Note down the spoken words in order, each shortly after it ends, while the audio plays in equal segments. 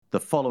The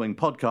following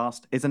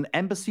podcast is an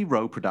Embassy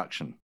Row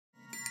production.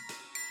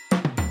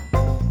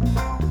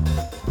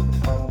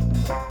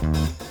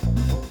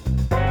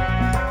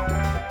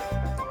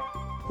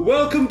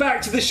 Welcome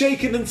back to the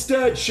Shaken and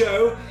Stirred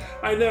show.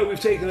 I know we've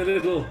taken a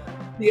little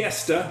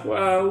siesta.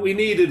 Well, we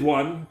needed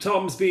one.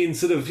 Tom's been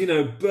sort of,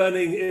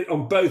 burning it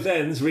on both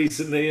ends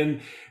recently,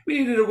 and we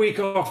needed a week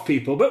off,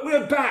 people. But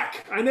we're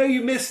back. I know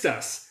you missed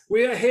us.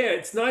 We are here.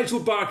 It's Nigel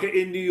Barker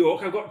in New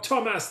York. I've got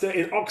Tom Astor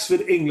in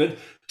Oxford, England.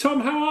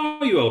 Tom,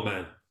 how are you, old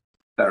man?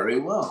 Very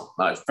well.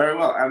 Nice, very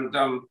well. And,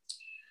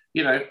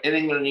 in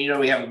England,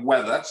 we have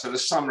weather. So the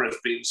summer has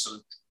been sort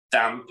of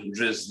damp and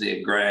drizzly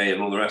and grey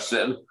and all the rest of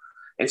it. And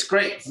it's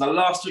great. For the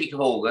last week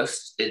of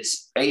August,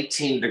 it's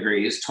 18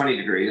 degrees, 20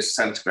 degrees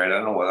centigrade. I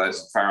don't know what that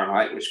is in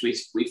Fahrenheit, which we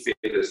feel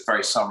is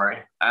very summery.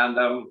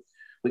 And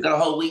we've got a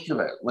whole week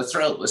of it. We're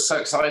thrilled. We're so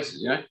excited,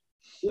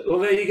 Well,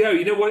 there you go.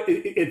 You know what?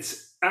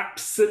 It's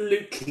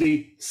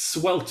absolutely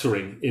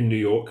sweltering in New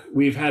York.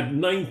 We've had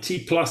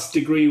 90 plus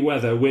degree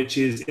weather, which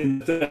is in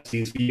the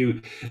 30s for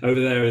you over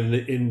there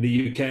in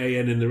the UK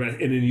and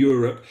in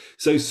Europe.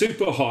 So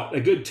super hot, a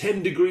good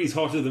 10 degrees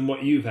hotter than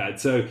what you've had.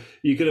 So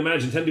you can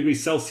imagine 10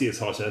 degrees Celsius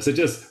hotter. So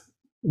just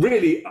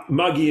really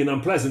muggy and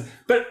unpleasant.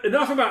 But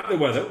enough about the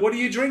weather. What are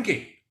you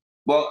drinking?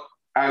 Well,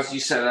 as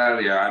you said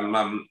earlier,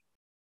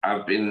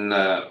 I've been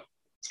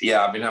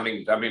having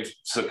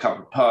to a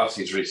couple of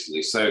parties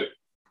recently. So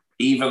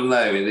even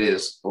though it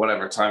is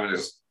whatever time it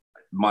is,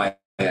 my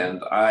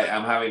end, I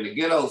am having a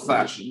good old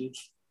fashioned.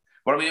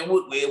 Well,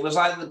 it was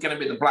either going to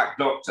be the Black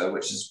Doctor,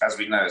 which is, as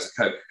we know, is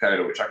a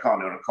Coca-Cola, which I can't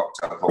do on a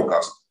cocktail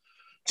podcast.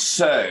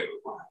 So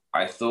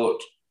I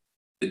thought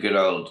the good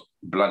old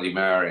Bloody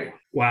Mary.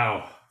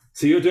 Wow!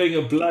 So you're doing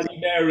a Bloody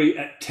Mary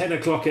at 10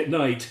 o'clock at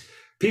night,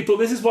 people.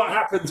 This is what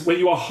happens when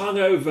you are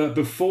hungover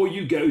before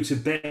you go to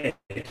bed.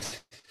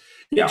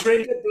 You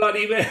drink a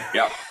Bloody Mary.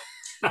 Yeah.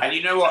 And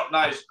you know what,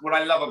 nice? What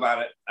I love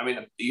about it,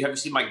 you haven't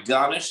seen my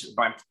garnish?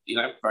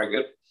 Very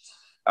good.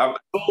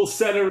 Full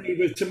celery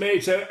with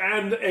tomato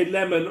and a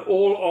lemon,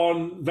 all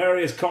on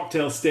various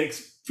cocktail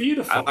sticks.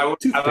 Beautiful.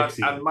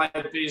 And my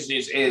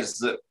business is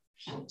that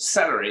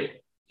celery,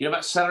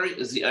 celery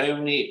is the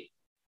only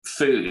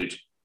food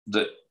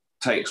that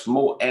takes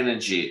more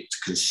energy to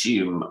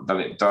consume than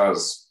it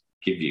does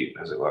give you,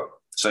 as it were.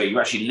 So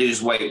you actually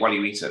lose weight while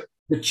you eat it.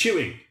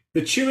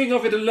 The chewing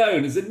of it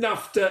alone is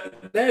enough to...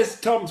 There's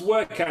Tom's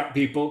workout,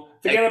 people.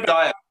 Forget about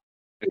diet.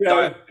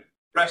 The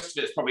rest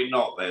of it's probably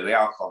not, though, the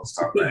alcohol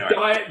stuff. The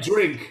diet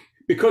drink.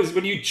 Because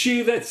when you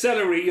chew that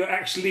celery, you're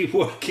actually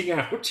working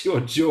out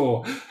your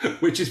jaw,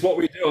 which is what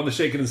we do on the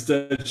Shaken and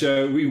Stirred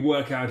show. We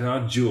work out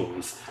our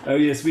jaws. Oh,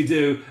 yes, we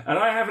do. And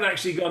I haven't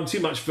actually gone too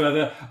much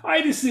further.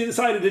 I just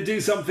decided to do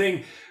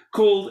something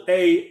called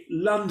a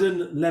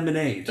London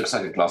lemonade. Looks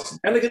like a glass.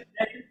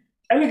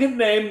 Elegant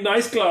name,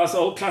 nice glass,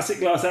 old classic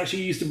glass.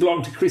 Actually used to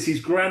belong to Chrissy's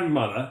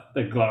grandmother,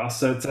 the glass.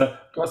 So it's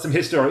got some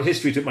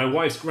history to it, my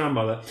wife's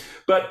grandmother.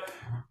 But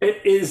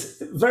it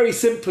is very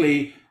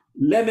simply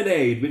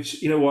lemonade,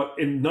 which,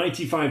 in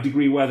 95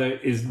 degree weather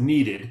is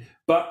needed,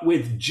 but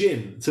with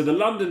gin. So the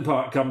London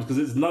part comes because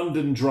it's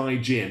London dry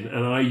gin,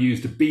 and I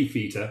used a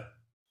Beefeater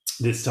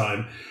this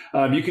time.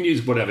 You can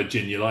use whatever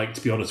gin you like,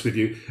 to be honest with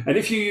you. And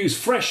if you use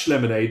fresh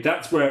lemonade,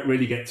 that's where it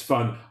really gets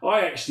fun.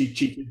 I actually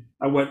cheated.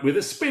 I went with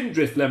a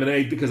Spindrift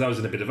lemonade because I was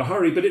in a bit of a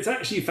hurry, but it's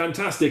actually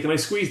fantastic. And I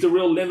squeezed a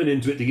real lemon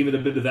into it to give it a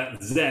bit of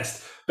that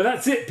zest. But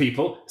that's it,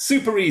 people.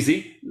 Super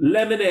easy.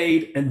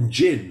 Lemonade and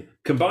gin.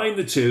 Combine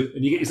the two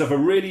and you get yourself a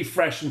really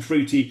fresh and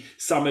fruity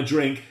summer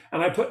drink.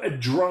 And I put a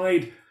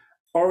dried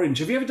orange.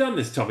 Have you ever done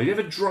this, Tom? Have you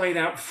ever dried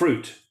out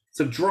fruit?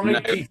 So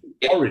dried piece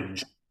of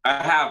orange.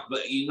 I have,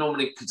 but you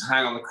normally could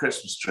hang on the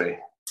Christmas tree.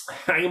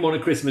 Hang them on a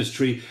Christmas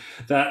tree.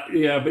 But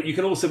you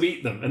can also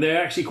eat them, and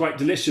they're actually quite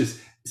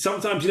delicious.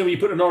 Sometimes, when you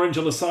put an orange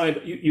on the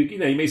side, you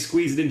may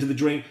squeeze it into the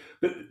drink.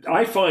 But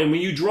I find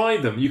when you dry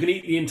them, you can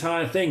eat the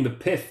entire thing, the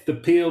pith, the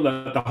peel,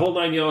 the whole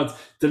 9 yards.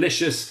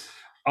 Delicious.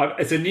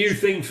 It's a new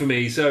thing for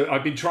me, so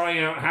I've been trying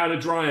out how to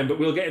dry them, but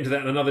we'll get into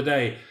that in another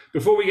day.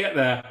 Before we get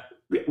there,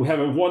 we have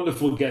a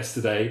wonderful guest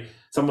today,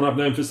 someone I've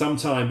known for some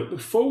time. But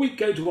before we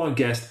go to our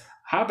guest,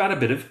 how about a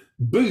bit of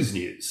booze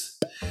news?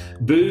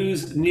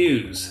 Booze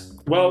news.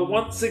 Well,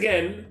 once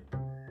again,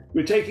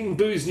 we're taking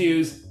booze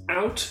news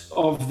out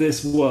of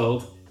this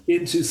world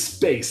into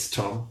space,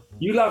 Tom.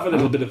 You love a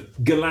little bit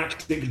of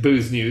galactic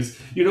booze news.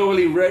 You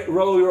normally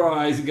roll your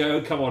eyes and go,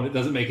 oh, come on, it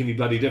doesn't make any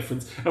bloody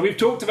difference. And we've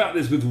talked about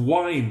this with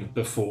wine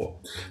before.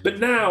 But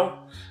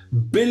now,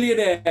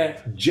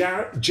 billionaire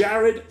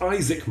Jared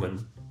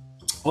Isaacman,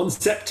 on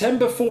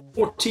September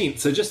 14th,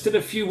 so just in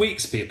a few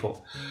weeks,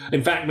 people.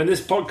 In fact, when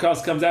this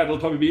podcast comes out, it'll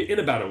probably be in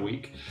about a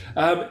week.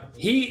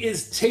 He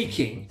is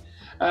taking,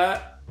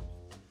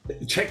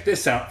 check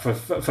this out for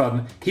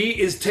fun,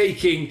 he is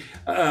taking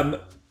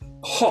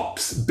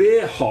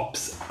beer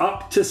hops,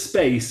 up to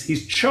space.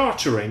 He's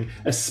chartering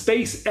a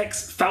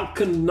SpaceX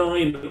Falcon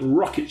 9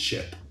 rocket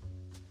ship.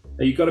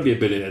 Now, you've got to be a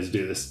billionaire to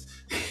do this.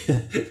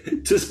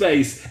 To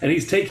space, and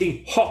he's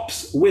taking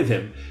hops with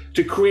him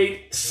to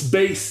create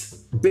space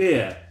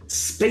beer.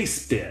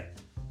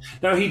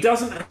 Now, he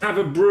doesn't have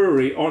a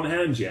brewery on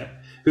hand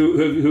yet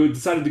who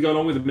decided to go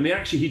along with him.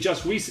 And he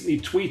just recently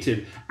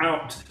tweeted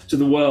out to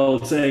the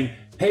world saying,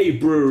 hey,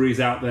 breweries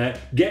out there,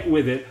 get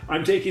with it.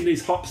 I'm taking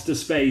these hops to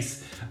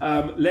space.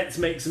 Let's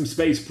make some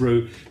space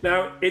brew.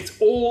 Now, it's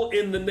all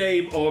in the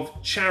name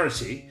of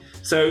charity.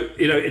 So,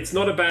 it's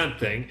not a bad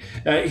thing.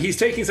 He's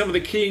taking some of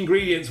the key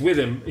ingredients with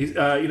him,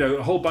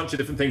 a whole bunch of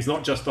different things,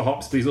 not just the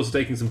hops, but he's also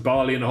taking some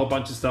barley and a whole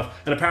bunch of stuff.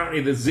 And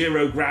apparently the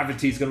zero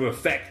gravity is going to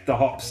affect the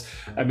hops.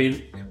 I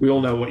mean, we all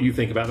know what you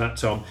think about that,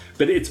 Tom.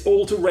 But it's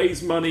all to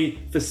raise money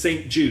for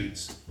St.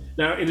 Jude's.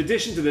 Now, in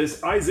addition to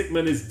this,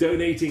 Isaacman is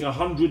donating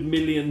 $100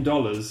 million.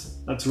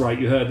 That's right,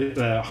 you heard it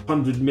there,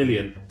 $100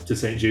 million to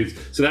St. Jude's.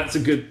 So that's a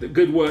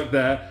good work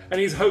there.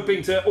 And he's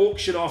hoping to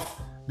auction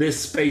off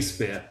this space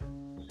beer.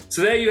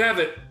 So there you have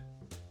it.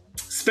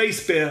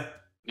 Space beer.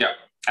 Yeah.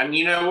 And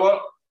you know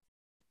what?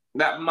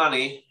 That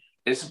money,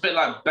 it's a bit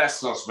like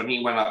Bezos when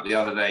he went up the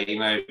other day,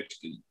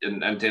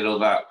 and did all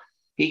that.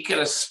 He could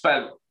have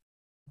spent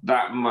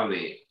that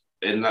money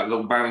in that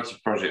little bounty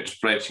project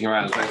floating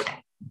around space,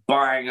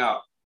 buying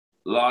up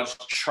large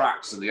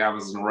tracts of the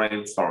Amazon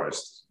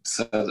rainforest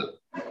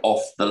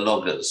off the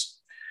loggers,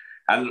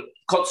 and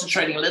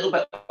concentrating a little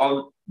bit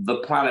on the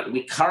planet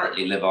we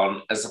currently live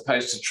on, as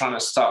opposed to trying to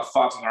start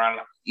farting around,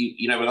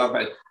 with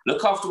other.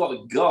 Look after what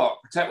we've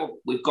got, protect what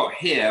we've got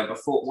here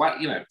before.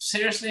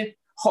 Seriously,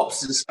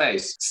 hops in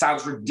space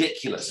sounds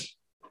ridiculous.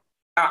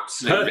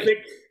 Absolutely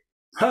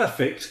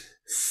perfect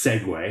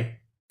segue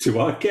to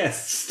our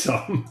guests,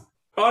 Tom.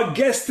 Our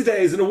guest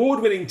today is an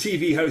award-winning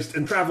TV host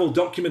and travel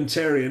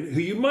documentarian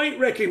who you might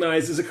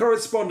recognise as a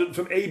correspondent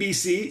from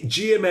ABC,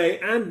 GMA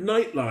and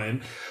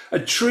Nightline. A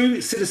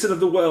true citizen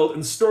of the world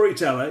and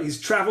storyteller, he's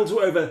travelled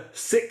to over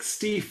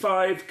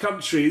 65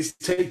 countries,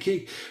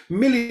 taking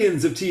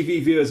millions of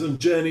TV viewers on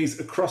journeys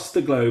across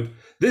the globe.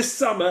 This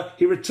summer,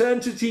 he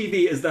returned to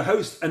TV as the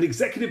host and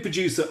executive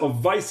producer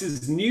of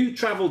Vice's new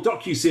travel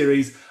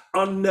docuseries,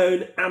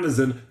 Unknown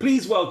Amazon.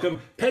 Please welcome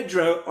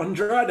Pedro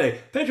Andrade.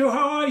 Pedro,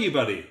 how are you,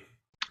 buddy?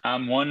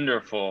 I'm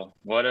wonderful.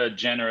 What a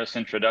generous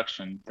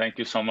introduction. Thank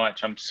you so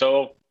much. I'm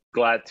so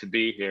glad to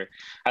be here.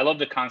 I love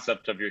the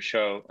concept of your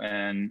show,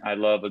 and I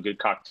love a good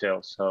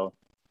cocktail. So,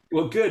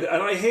 well, good.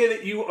 And I hear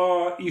that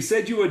you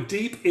said you were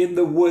deep in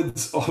the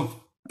woods of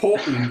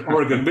Portland,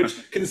 Oregon,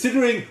 which,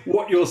 considering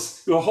what your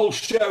whole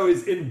show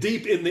is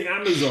deep in the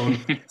Amazon,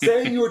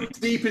 saying you're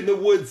deep in the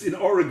woods in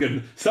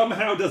Oregon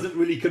somehow doesn't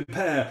really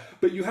compare.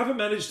 But you haven't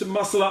managed to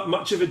muscle up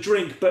much of a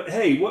drink. But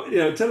hey,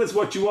 tell us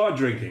what you are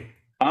drinking.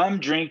 I'm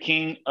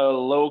drinking a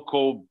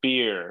local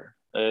beer.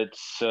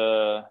 It's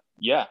a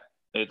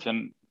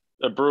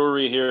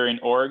brewery here in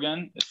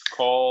Oregon. It's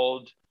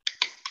called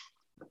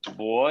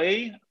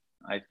Boy,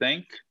 I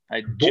think.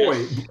 A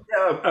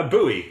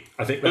Bowie.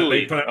 I think.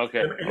 Bowie.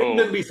 Okay. In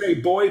England we say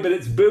boy, but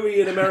it's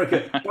Bowie in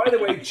America. By the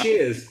way,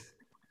 cheers.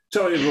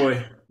 Tell me,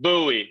 Roy.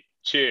 Bowie.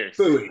 Cheers.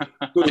 Bowie.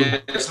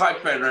 It's hi,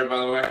 Pedro, by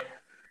the way.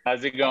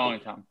 How's it going,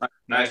 Tom?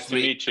 Nice to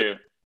meet you.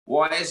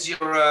 Why's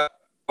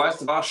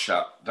the bar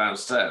shut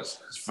downstairs?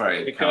 It's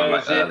very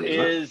because early, it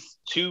is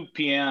 2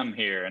 p.m.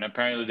 here, and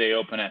apparently they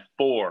open at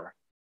 4.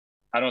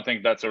 I don't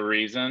think that's a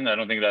reason. I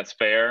don't think that's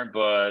fair,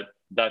 but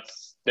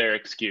that's their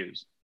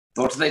excuse.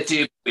 What do they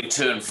do between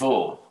 2 and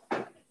 4?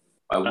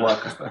 I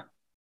work.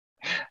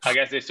 I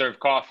guess they serve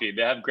coffee.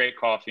 They have great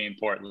coffee in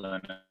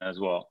Portland as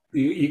well.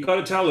 You got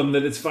to tell them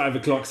that it's 5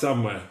 o'clock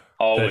somewhere.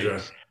 Always,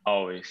 Pedro.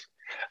 Always.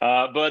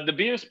 But the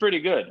beer is pretty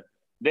good.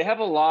 They have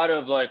a lot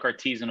of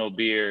artisanal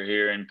beer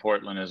here in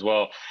Portland as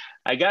well.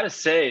 I got to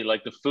say,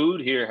 the food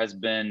here has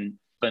been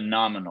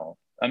phenomenal.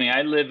 I mean,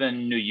 I live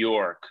in New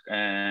York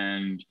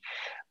and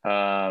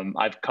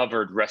I've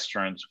covered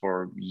restaurants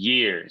for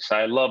years.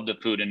 I love the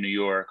food in New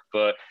York,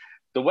 but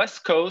the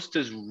West Coast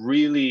is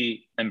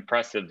really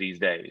impressive these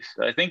days.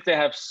 I think they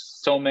have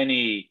so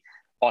many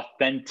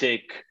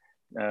authentic,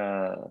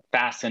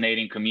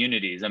 fascinating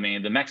communities. I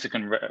mean, the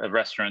Mexican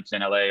restaurants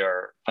in LA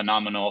are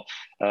phenomenal.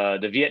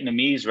 The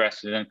Vietnamese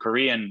restaurant,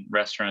 Korean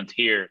restaurants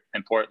here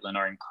in Portland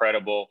are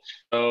incredible.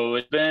 So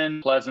it's been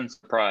a pleasant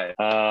surprise.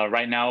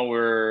 Right now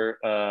we're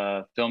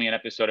filming an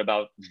episode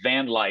about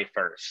van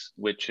lifers,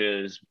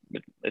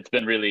 it's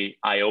been really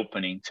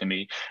eye-opening to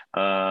me.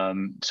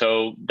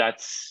 So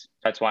that's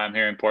why I'm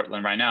here in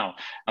Portland right now.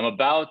 I'm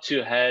about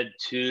to head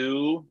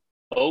to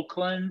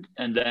Oakland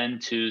and then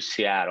to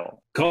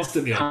Seattle.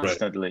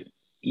 Constantly.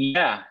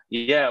 Yeah,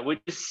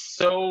 which is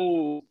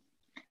so,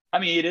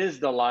 it is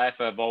the life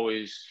I've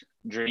always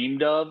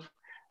dreamed of,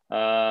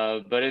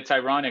 but it's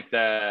ironic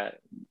that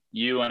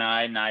you and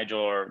I,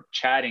 Nigel, are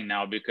chatting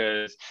now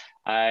because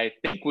I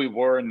think we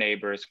were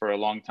neighbors for a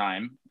long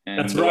time.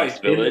 That's right.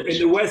 In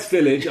the West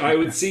Village, I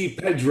would see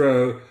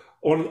Pedro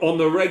on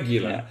the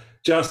regular,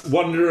 just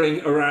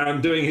wandering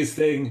around doing his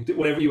thing,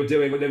 whatever you were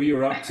doing, whatever you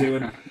were up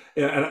to,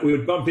 and we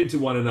would bump into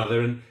one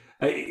another. And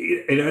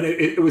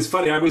it was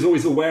funny. I was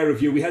always aware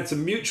of you. We had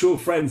some mutual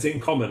friends in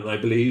common, I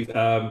believe.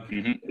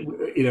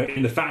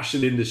 in the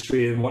fashion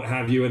industry and what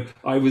have you. And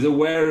I was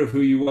aware of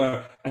who you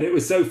were. And it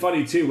was so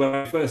funny too, when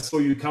I first saw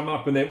you come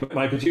up and then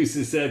my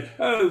producer said,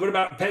 "Oh, what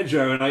about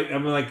Pedro?" And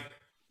I'm like,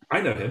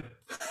 I know him.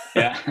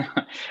 Yeah,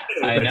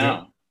 I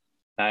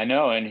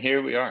know. And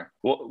here we are.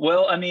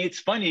 Well, I mean, it's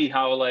funny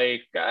how,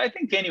 like, I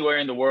think anywhere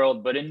in the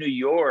world, but in New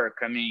York,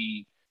 I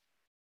mean,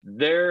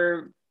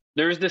 there's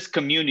this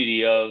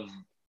community of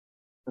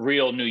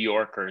real New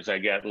Yorkers, I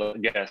guess.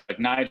 Like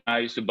Nigel and I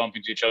used to bump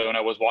into each other when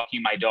I was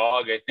walking my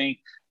dog. I think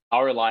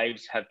our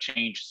lives have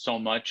changed so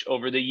much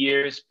over the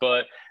years,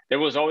 but there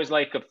was always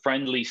like a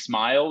friendly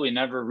smile. We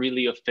never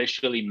really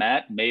officially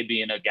met,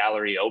 maybe in a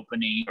gallery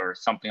opening or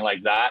something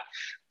like that.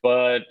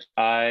 But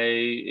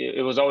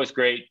it was always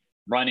great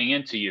running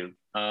into you.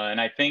 And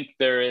I think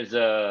there is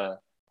a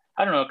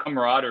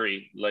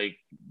camaraderie like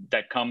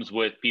that comes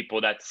with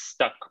people that's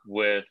stuck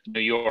with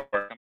New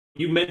York.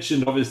 You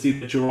mentioned obviously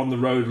that you're on the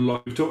road a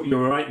lot.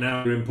 You're right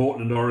now, you're in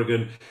Portland,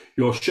 Oregon.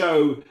 Your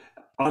show,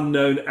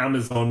 Unknown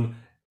Amazon.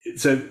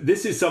 So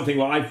this is something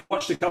where I've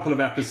watched a couple of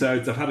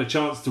episodes. I've had a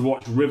chance to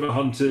watch River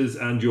Hunters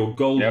and your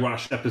Gold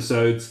Rush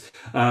episodes.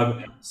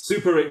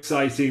 Super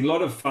exciting, a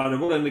lot of fun,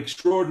 and what an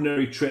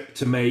extraordinary trip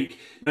to make.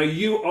 Now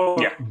you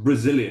are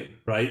Brazilian,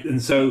 right?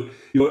 And so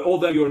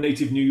although you're a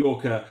native New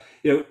Yorker,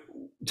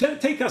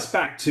 take us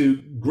back to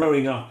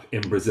growing up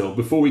in Brazil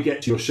before we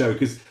get to your show,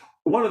 because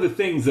one of the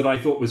things that I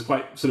thought was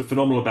quite sort of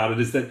phenomenal about it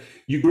is that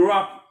you grew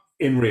up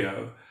in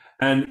Rio,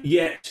 and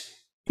yet,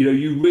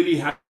 you really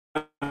have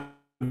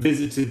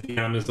visited the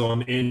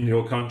Amazon in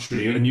your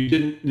country, and you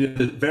didn't,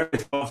 the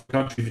various parts of the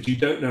country that you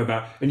don't know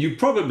about, and you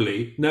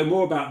probably know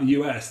more about the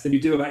US than you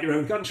do about your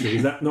own country.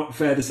 Is that not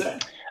fair to say?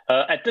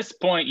 At this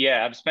point,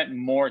 yeah, I've spent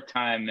more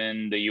time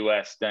in the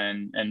US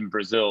than in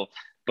Brazil.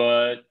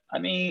 But I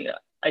mean,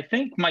 I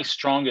think my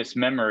strongest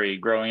memory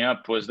growing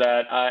up was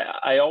that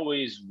I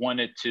always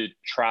wanted to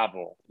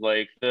travel.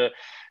 Like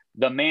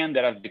the man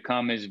that I've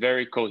become is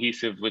very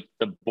cohesive with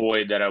the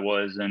boy that I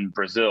was in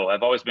Brazil.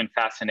 I've always been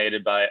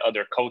fascinated by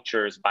other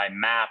cultures, by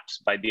maps,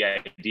 by the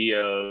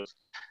idea of,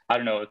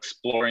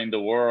 exploring the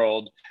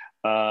world.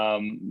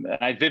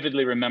 I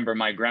vividly remember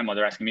my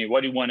grandmother asking me,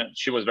 what do you want to,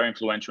 she was very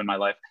influential in my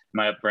life,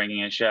 my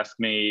upbringing. And she asked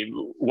me,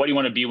 what do you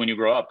want to be when you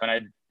grow up? And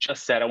I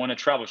just said, I want to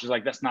travel. She's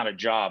like, that's not a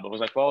job. I was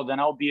like, well, then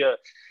I'll be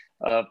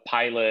a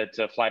pilot,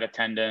 a flight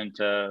attendant,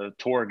 a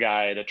tour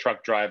guide, a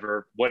truck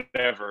driver,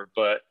 whatever,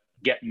 but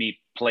get me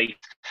placed.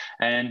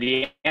 And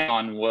the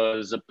Amazon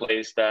was a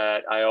place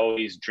that I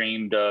always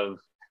dreamed of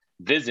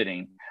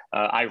visiting.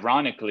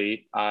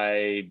 Ironically,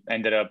 I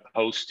ended up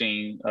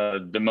hosting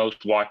the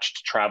most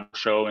watched travel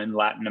show in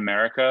Latin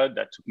America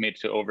that took me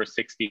to over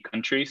 60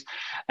 countries.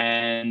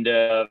 And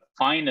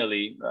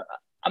finally,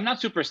 I'm not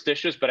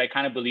superstitious, but I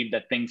kind of believe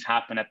that things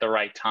happen at the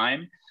right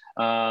time.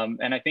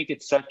 And I think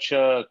it's such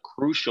a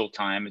crucial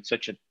time. It's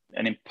such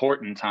an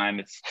important time.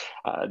 It's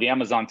the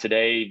Amazon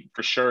today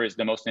for sure is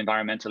the most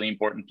environmentally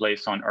important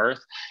place on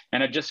earth.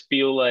 And I just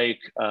feel like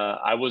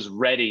I was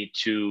ready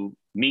to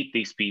meet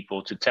these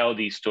people, to tell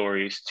these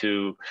stories,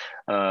 to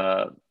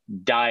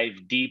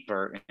dive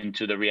deeper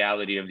into the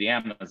reality of the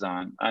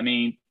Amazon. I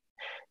mean,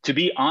 to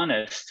be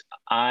honest,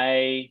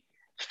 I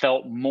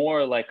felt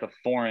more like a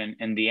foreign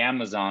in the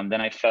Amazon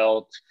than I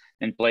felt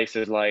in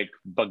places like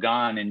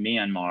Bagan in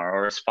Myanmar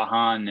or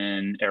Isfahan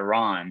in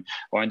Iran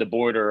or on the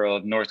border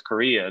of North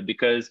Korea,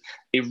 because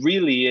it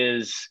really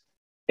is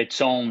its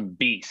own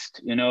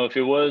beast. If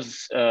it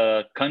was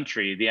a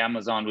country, the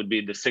Amazon would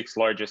be the 6th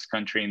largest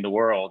country in the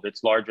world.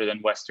 It's larger than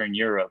Western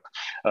Europe.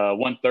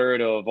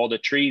 1/3 of all the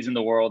trees in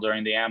the world are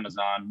in the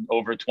Amazon.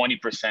 Over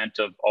 20%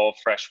 of all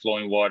fresh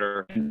flowing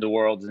water in the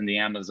world is in the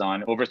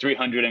Amazon. Over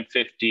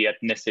 350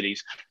 ethnicities.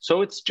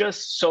 So it's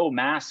just so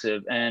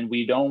massive, and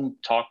we don't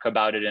talk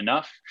about it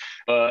enough.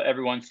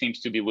 Everyone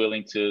seems to be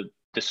willing to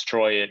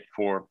destroy it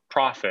for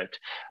profit.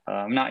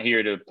 I'm not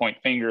here to point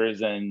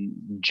fingers and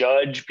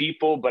judge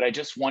people, but I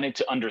just wanted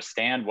to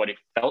understand what it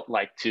felt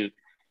like to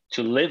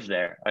live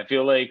there. I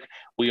feel like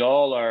we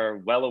all are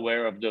well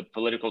aware of the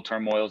political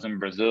turmoils in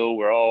Brazil.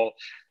 We're all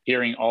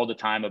hearing all the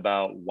time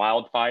about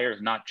wildfires,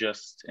 not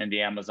just in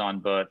the Amazon,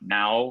 but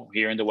now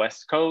here in the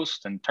West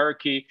Coast and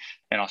Turkey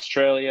and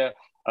Australia.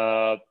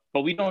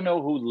 But we don't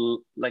know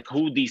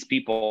who these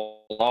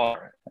people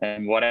are.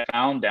 And what I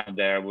found down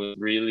there was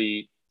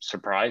really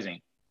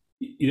surprising.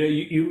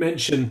 You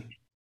mentioned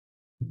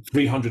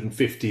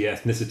 350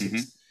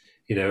 ethnicities,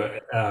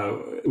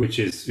 which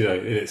is,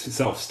 in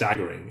itself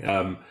staggering.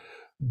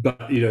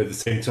 But, at the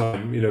same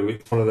time,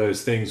 it's one of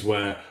those things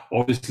where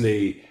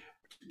obviously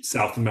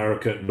South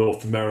America,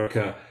 North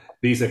America,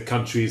 these are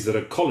countries that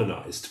are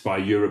colonized by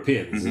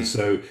Europeans. Mm-hmm. And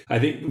so I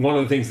think one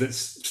of the things that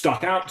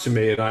stuck out to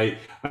me, and I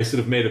sort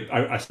of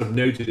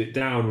noted it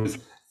down, was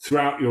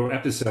throughout your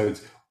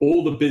episodes,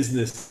 all the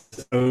business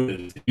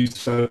owners you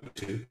spoke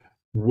to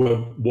were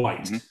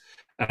white,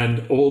 mm-hmm.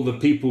 and all the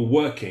people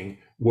working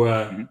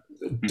were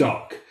mm-hmm.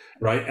 dark.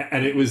 right?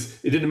 And it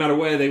didn't matter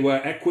where they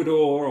were,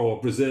 Ecuador or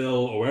Brazil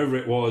or wherever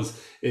it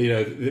was.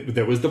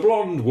 There was the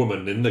blonde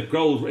woman in the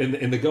gold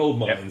in the gold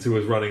mines who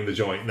was running the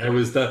joint. There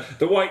was the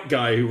white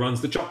guy who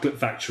runs the chocolate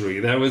factory.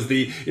 There was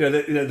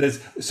there's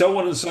so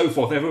on and so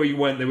forth. Everywhere you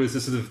went, there was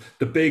this sort of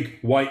the big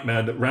white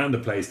man that ran the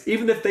place.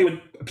 Even if they were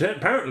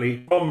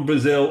apparently from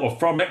Brazil or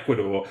from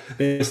Ecuador,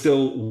 they were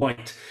still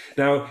white.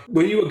 Now,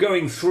 when you were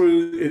going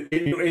through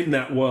in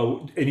that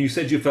world, and you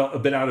said you felt a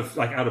bit out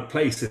of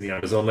place in the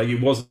Amazon, like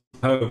it wasn't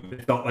home,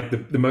 it felt like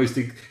the most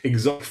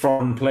exotic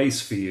foreign place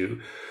for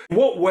you. In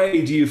what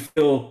way do you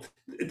feel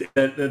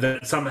that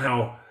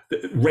somehow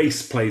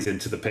race plays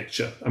into the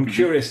picture? I'm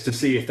curious to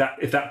see if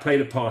that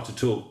played a part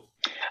at all.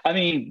 I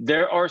mean,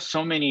 there are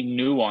so many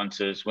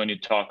nuances when you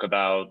talk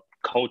about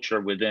culture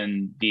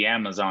within the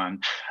Amazon.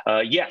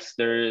 Yes,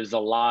 there is a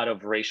lot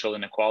of racial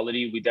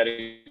inequality. We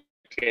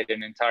dedicated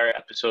an entire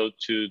episode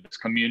to this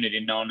community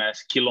known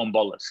as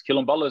Quilombolas.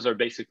 Quilombolas are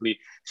basically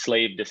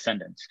slave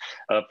descendants.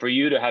 For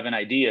you to have an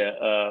idea,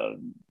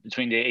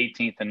 between the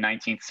 18th and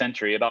 19th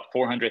century, about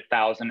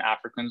 400,000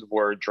 Africans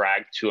were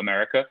dragged to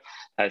America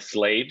as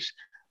slaves.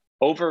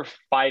 Over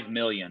 5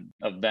 million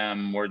of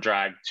them were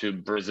dragged to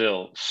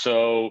Brazil.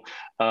 So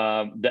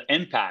the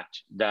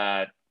impact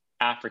that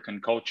African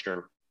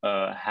culture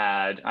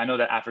had, I know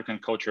that African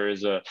culture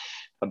is a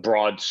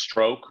broad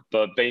stroke,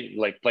 but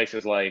like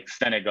places like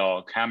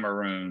Senegal,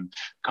 Cameroon,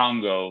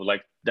 Congo,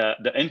 like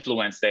the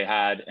influence they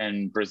had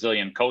in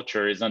Brazilian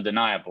culture is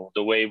undeniable.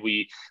 The way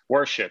we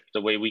worship,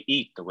 the way we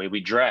eat, the way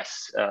we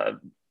dress,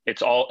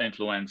 it's all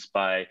influenced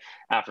by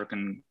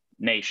African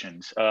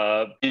nations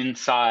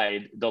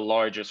inside the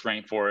largest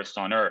rainforest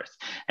on earth.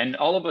 And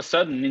all of a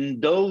sudden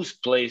in those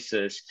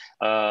places,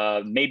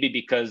 maybe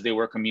because they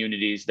were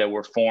communities that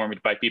were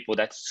formed by people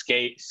that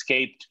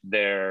escaped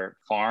their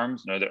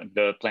farms,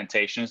 the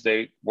plantations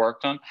they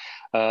worked on,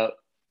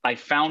 I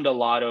found a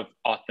lot of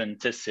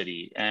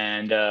authenticity,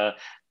 and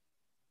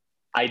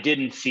I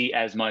didn't see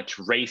as much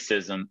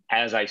racism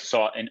as I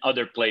saw in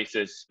other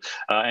places.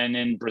 And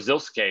in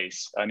Brazil's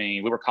case, I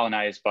mean, we were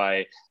colonized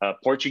by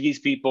Portuguese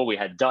people, we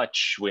had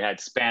Dutch, we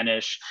had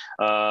Spanish,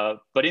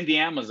 but in the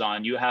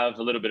Amazon, you have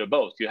a little bit of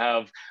both. You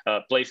have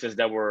places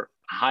that were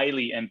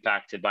highly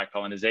impacted by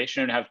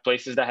colonization and have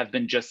places that have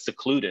been just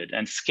secluded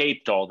and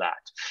escaped all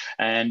that.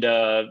 And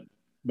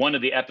one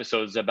of the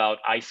episodes about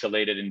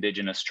isolated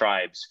indigenous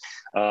tribes.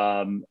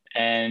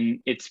 And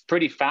it's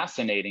pretty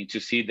fascinating to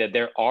see that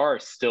there are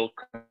still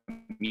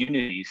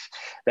communities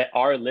that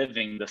are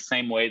living the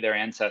same way their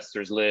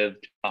ancestors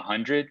lived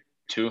 100,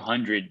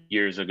 200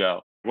 years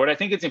ago. What I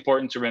think is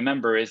important to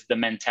remember is the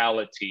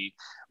mentality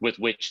with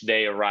which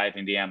they arrive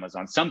in the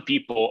Amazon. Some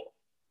people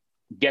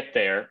get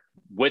there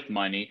with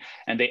money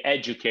and they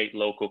educate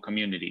local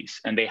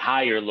communities and they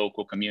hire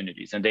local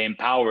communities and they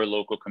empower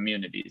local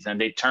communities and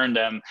they turn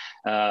them,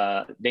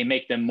 they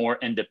make them more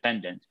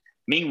independent.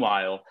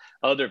 Meanwhile,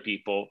 other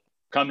people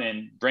come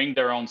in, bring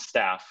their own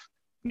staff,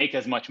 make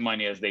as much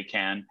money as they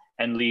can,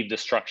 and leave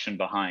destruction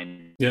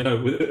behind. Yeah,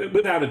 no,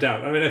 without a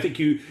doubt. I mean, I think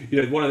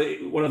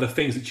one of the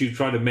things that you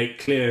try to make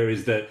clear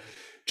is that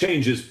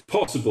change is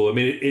possible. I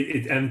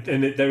mean, and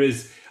there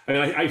is. I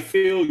mean, I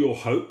feel your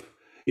hope.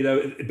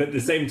 But at the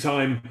same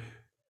time,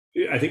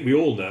 I think we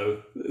all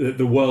know that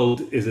the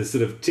world is a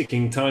sort of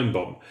ticking time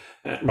bomb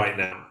right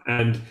now,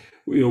 and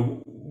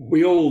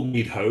we all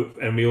need hope,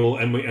 and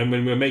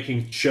when we're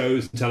making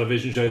shows,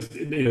 television shows,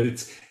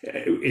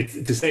 it's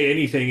to say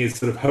anything is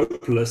sort of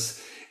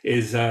hopeless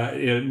is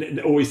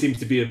always seems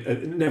to be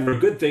never a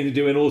good thing to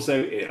do, and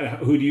also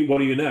what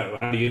do you know?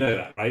 How do you know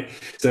that, right?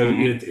 So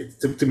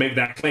to make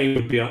that claim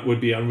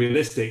would be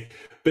unrealistic.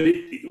 But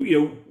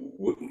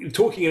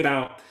talking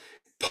about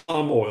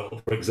palm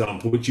oil, for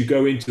example, which you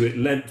go into at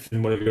length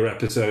in one of your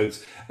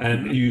episodes,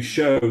 and you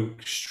show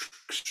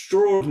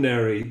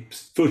extraordinary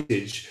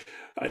footage,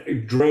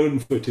 drone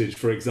footage,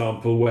 for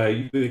example,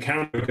 where the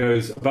camera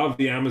goes above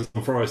the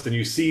Amazon forest and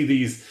you see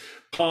these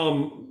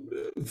palm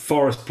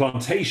forest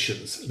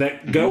plantations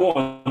that go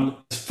on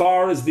as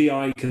far as the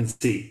eye can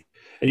see.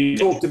 And you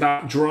talked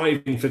about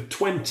driving for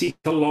 20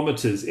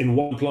 kilometers in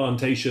one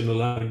plantation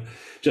alone,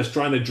 just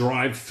trying to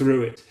drive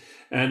through it.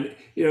 And,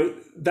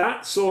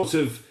 that sort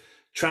of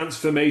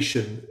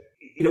transformation,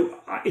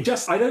 I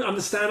don't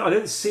understand. I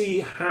don't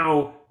see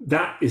how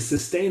that is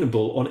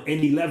sustainable on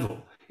any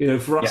level.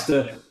 For us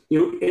to,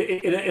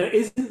 it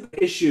isn't an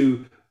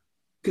issue,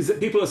 because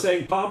people are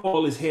saying palm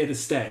oil is here to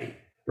stay,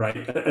 right?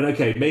 And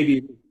okay,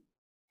 maybe,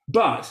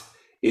 but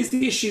is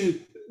the issue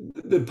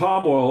the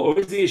palm oil, or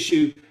is the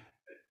issue,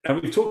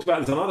 and we've talked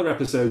about this on other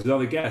episodes with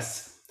other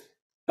guests,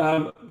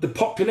 the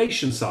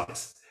population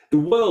size, the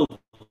world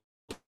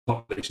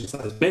population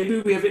size?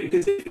 Maybe we have it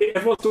because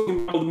everyone's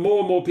talking about more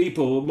and more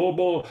people,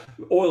 more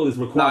oil is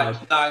required.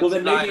 Well,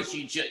 then maybe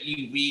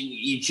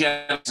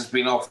Egypt has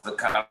been off the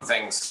kind of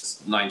thing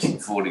since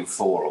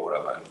 1944 or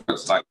whatever.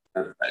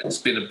 It's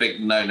been a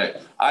big no-no.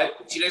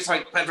 It's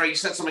like, Pedro, you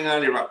said something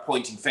earlier about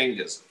pointing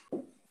fingers,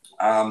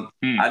 and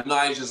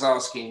Nigel's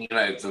asking,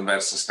 about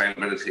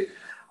sustainability.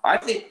 I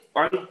think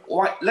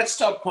let's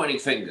start pointing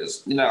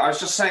fingers. You know, I was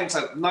just saying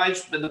to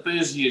Nigel in the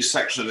booze news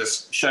section of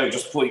this show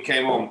just before you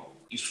came on.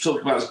 He's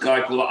talking about this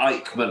guy called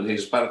Eichmann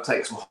who's about to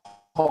take some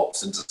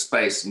hops into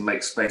space and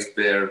make space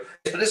beer.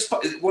 But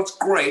what's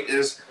great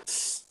is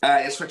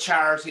it's for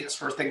charity. It's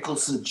for a thing called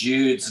St.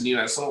 Jude's, and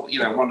it's all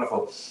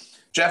wonderful.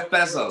 Jeff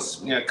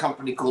Bezos, a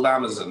company called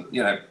Amazon.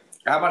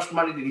 How much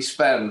money did he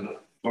spend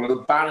on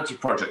the vanity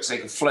projects they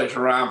could float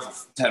around for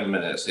 10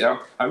 minutes? Yeah,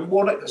 I mean,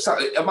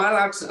 am I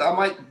allowed to?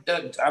 I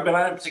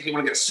don't particularly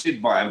want to get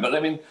sued by him, but I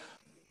mean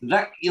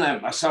that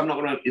so I'm not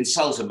going to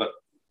insult him, but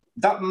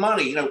that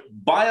money,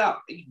 buy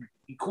up.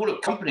 You call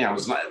it company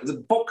hours. Like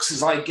the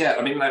boxes I get,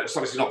 I mean, it's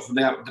obviously not from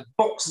there, but the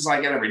boxes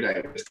I get every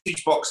day, it's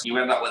each box, you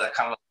end up with a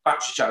kind of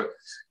battery show.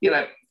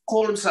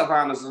 Call himself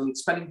Amazon,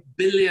 spending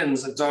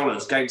billions of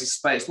dollars going to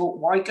space. Well,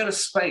 why go to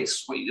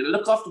space? Well, you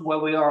look after where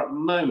we are at the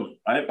moment,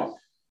 right?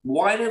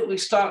 Why don't we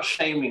start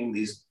shaming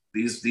these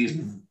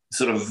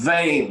sort of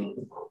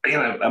vain,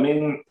 I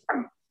mean,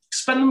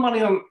 spend the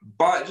money on,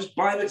 just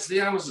buy it to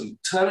the Amazon,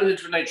 turn it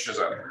into a nature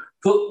reserve,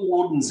 put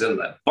wardens in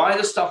there, buy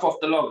the stuff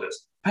off the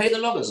loggers, pay the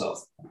loggers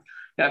off.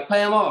 Pay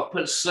them off,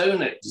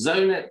 zone it,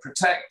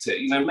 protect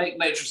it, make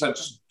nature reserve,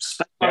 just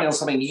spend money on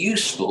something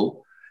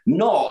useful,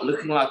 not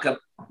looking like I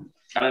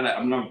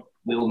don't know,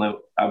 we all know,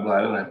 I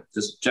don't know,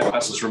 does Jeff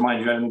Bezos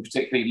remind you anything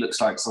particularly?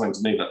 Looks like something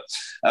to me, but,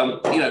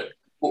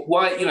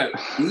 why,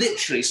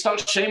 literally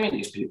start shaming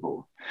these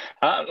people.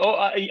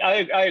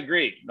 I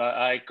agree.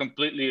 I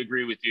completely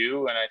agree with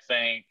you. And I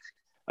think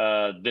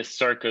this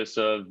circus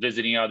of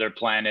visiting other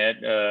planet,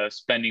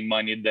 spending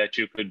money that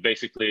you could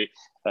basically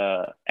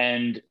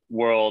end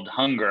world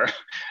hunger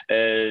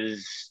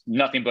is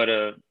nothing but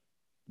a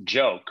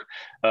joke.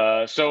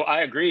 So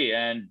I agree.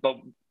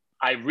 But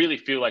I really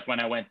feel like when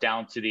I went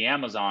down to the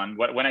Amazon,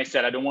 when I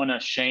said I don't want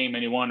to shame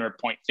anyone or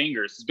point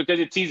fingers, it's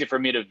because it's easy for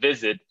me to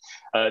visit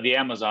the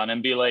Amazon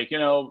and be like,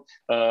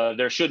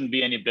 there shouldn't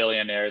be any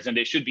billionaires and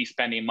they should be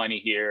spending money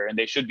here and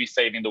they should be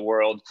saving the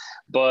world.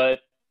 But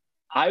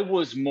I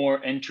was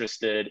more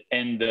interested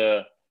in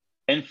the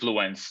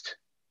influenced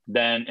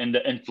than in the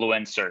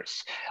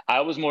influencers.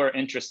 I was more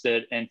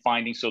interested in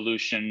finding a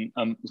solution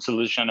or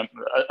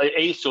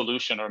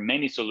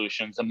many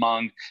solutions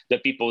among the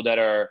people that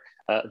are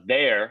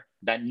there,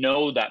 that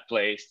know that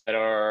place, that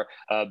are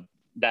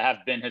that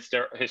have been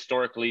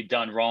historically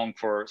done wrong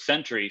for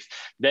centuries,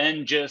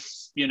 then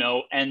just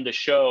end the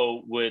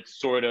show with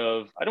sort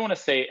of, I don't want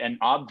to say an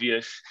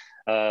obvious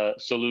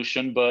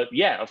solution, but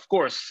yeah, of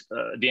course,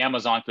 the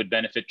Amazon could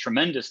benefit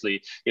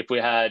tremendously if we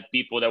had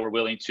people that were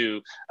willing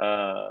to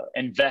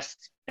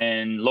invest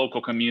in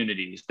local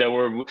communities. That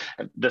were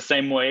the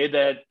same way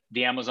that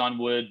the Amazon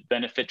would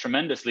benefit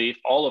tremendously if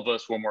all of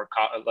us were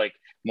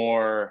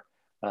more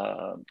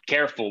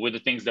careful with the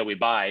things that we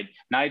buy.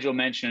 Nigel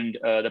mentioned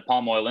the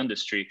palm oil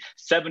industry.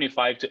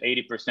 75 to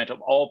 80%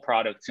 of all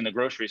products in the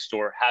grocery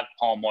store have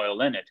palm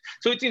oil in it.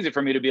 So it's easy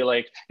for me to be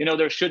like,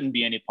 there shouldn't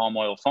be any palm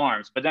oil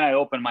farms. But then I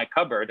open my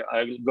cupboard,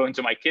 I go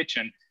into my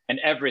kitchen, and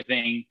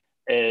everything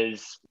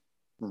is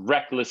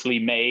recklessly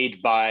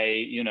made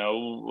by,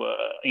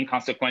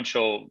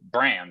 inconsequential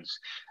brands.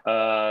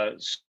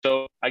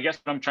 So I guess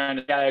what I'm trying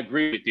to say, I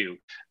agree with you.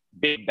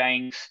 Big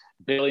banks,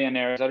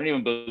 billionaires, I don't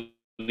even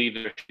believe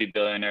there should be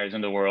billionaires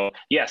in the world.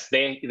 Yes,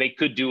 they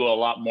could do a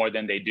lot more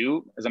than they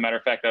do. As a matter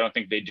of fact, I don't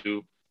think they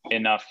do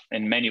enough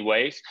in many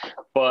ways.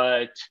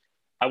 But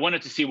I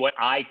wanted to see what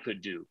I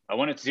could do. I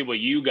wanted to see what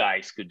you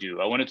guys could do.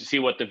 I wanted to see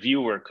what the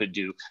viewer could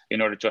do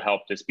in order to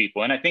help these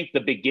people. And I think the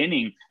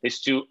beginning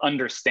is to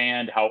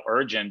understand how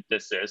urgent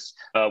this is.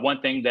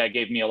 One thing that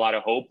gave me a lot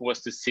of hope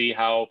was to see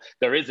how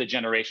there is a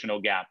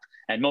generational gap.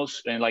 And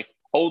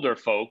older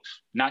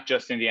folks, not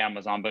just in the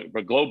Amazon, but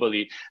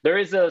globally, there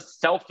is a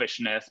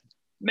selfishness,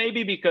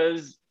 maybe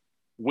because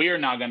we're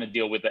not going to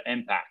deal with the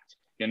impact,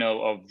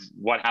 of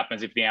what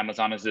happens if the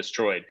Amazon is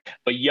destroyed.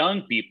 But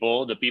young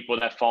people, the people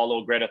that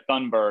follow Greta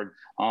Thunberg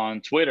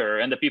on Twitter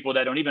and the people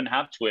that don't even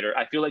have Twitter,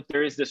 I feel like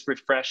there is this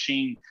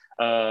refreshing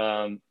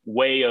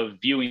way of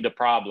viewing the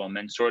problem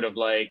and sort of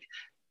like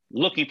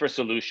looking for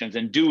solutions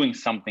and doing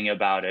something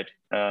about it.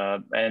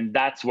 And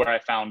that's where I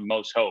found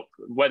most hope,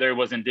 whether it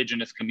was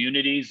indigenous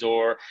communities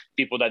or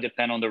people that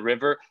depend on the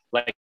river.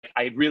 Like,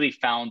 I really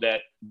found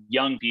that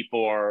young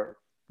people are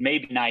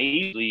maybe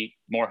naively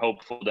more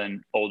hopeful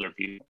than older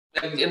people.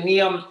 And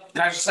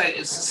can I just say,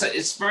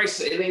 it's very,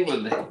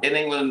 in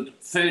England,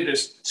 food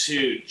is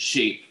too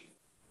cheap.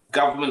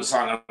 Governments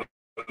aren't going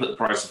to put the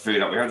price of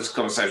food up. We had this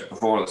conversation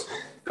before this.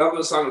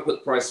 Governments aren't going to put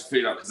the price of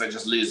food up because they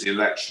just lose the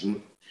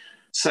election.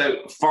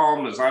 So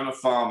farmers, I'm a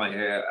farmer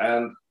here,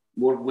 and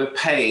we're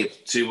paid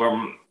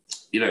to,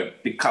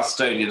 be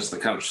custodians of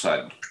the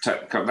countryside,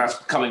 protect the. That's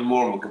becoming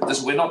more and more.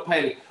 We're not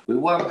paid. We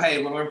weren't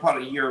paid when we were part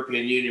of the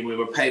European Union. We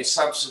were paid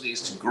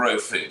subsidies to grow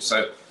food.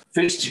 So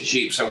food's too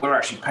cheap. So we're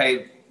actually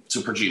paid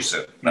to produce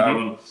it.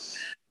 Mm-hmm.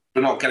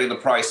 We're not getting the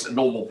price,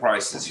 normal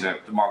prices, the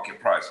market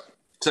price.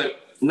 So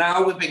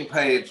now we're being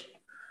paid.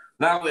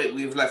 Now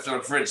we've left,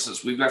 for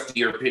instance, we've left the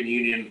European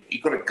Union.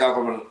 You've got a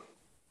government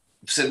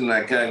sitting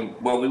there going,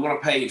 well, we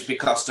want to pay you to be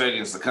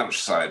custodians of the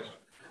countryside.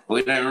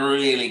 we don't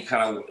really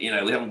kind of, we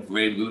haven't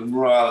really, we'd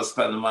rather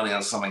spend the money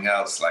on something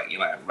else, like,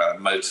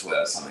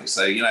 motorway or something.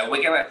 So,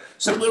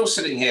 so we're all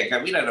sitting here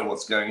going, we don't know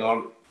what's going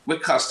on. We're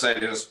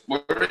custodians,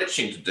 we're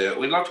itching to do it.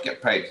 We'd love to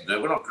get paid to do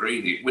it. We're not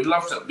greedy. We'd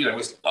love to,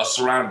 with our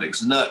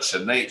surroundings,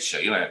 nurture,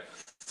 nature,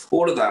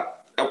 all of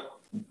that.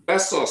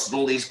 Bezos and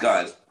all these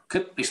guys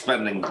could be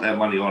spending their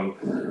money on,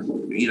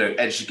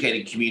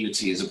 educating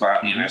communities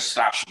about,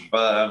 slash and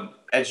burn,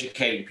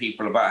 educating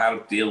people about how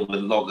to deal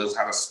with loggers,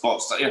 how to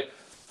spot stuff,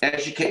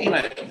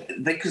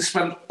 they could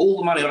spend all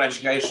the money on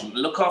education,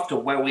 look after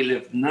where we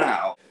live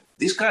now.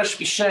 These guys should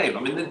be shamed.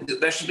 I mean,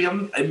 there should be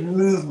a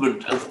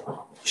movement of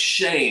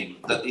shame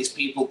that these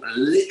people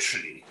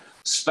literally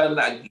spend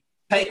that,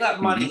 take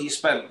that money he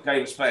spent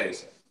going to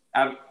space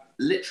and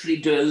literally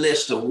do a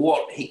list of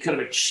what he could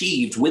have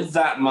achieved with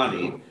that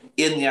money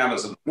in the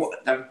Amazon.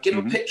 Give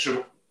a picture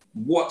of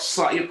what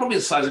size, probably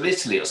the size of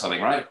Italy or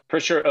something, right?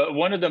 For sure.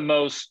 One of the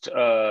most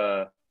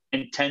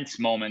intense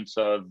moments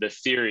of the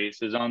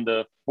series is on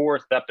the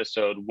 4th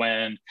episode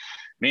when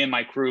me and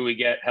my crew, we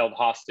get held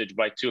hostage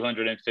by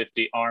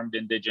 250 armed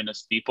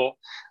indigenous people.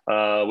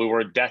 We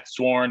were death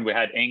sworn. We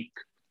had ink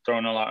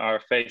thrown on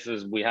our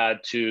faces. We had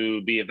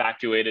to be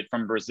evacuated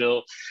from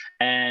Brazil.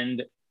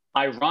 And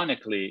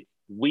ironically,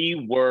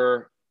 we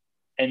were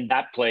in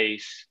that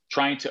place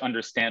trying to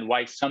understand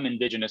why some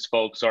indigenous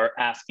folks are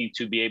asking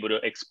to be able to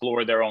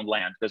explore their own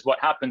land. Because what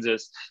happens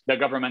is the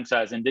government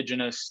says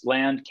indigenous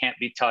land can't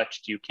be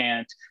touched, you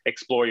can't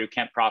explore, you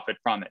can't profit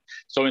from it.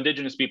 So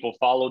indigenous people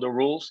follow the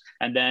rules,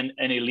 and then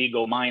an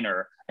illegal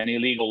miner, an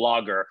illegal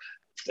logger,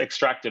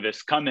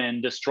 extractivists come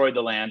in, destroy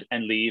the land,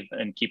 and leave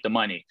and keep the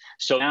money.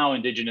 So now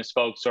indigenous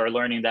folks are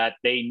learning that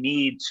they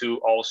need to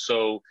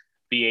also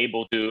be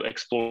able to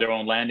explore their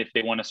own land if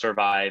they want to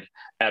survive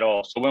at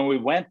all. So when we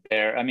went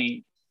there, I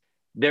mean,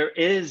 there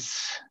is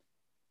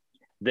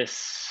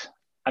this,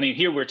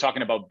 here we're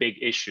talking about big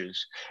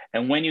issues.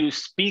 And when you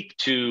speak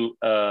to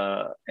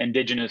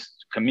indigenous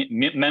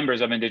members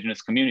of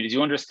indigenous communities,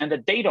 you understand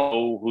that they don't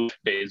know who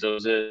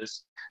Bezos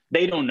is.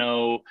 They don't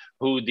know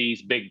who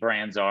these big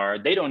brands are.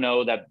 They don't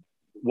know that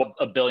what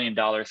 $1 billion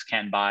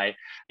can buy.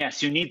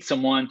 Yes, you need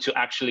someone to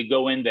actually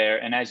go in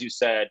there and, as you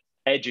said,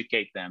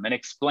 educate them and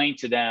explain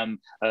to them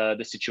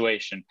the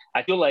situation.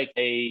 I feel like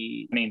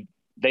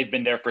they've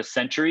been there for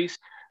centuries,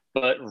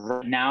 but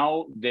right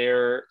now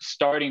they're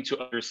starting to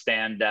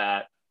understand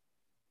that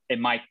it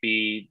might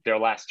be their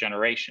last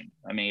generation.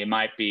 It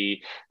might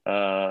be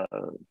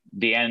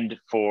the end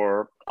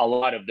for a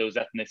lot of those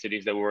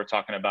ethnicities that we were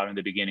talking about in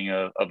the beginning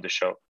of the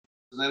show.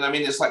 And then,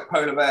 it's like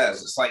polar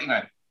bears. It's like,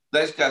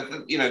 those guys,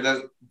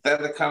 they're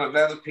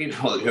the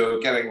people who are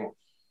getting,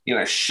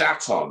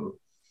 shat on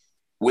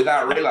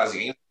without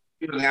realizing it.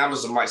 People in the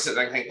Amazon might sit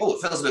there and think, oh,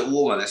 it feels a bit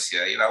warmer this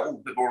year, a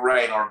bit more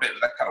rain or a bit,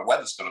 that kind of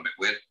weather's gone a bit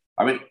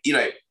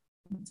weird.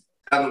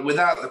 And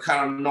without the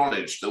kind of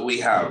knowledge that we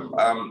have,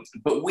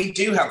 but we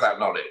do have that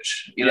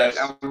knowledge, Yes.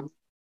 And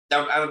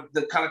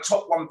the kind of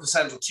top 1% or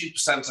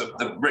 2% of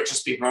the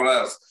richest people on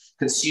earth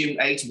consume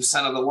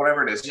 80% of the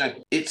whatever it is.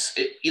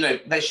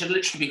 They should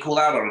literally be called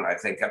out on it, I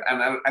think,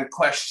 and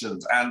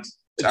questioned. And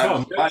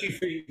Tom, don't you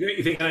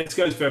think, and it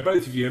goes for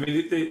both of you?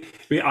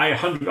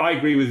 I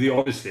agree with you.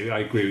 Obviously, I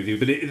agree with you,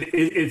 but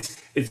it's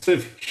sort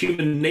of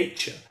human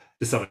nature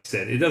to some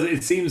extent.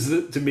 It seems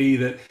to me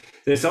that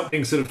there's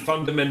something sort of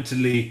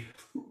fundamentally,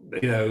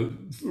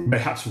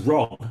 perhaps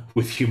wrong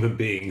with human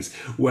beings,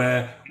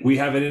 where we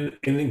have an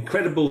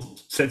incredible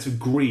sense of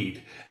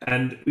greed,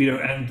 and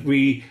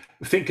we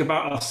think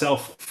about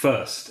ourselves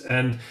first,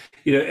 and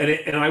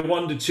I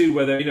wonder too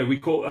whether we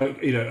call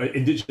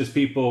indigenous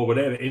people or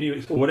whatever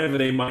Inuits or whatever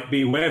they might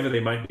be, wherever they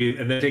might be,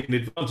 and they're taken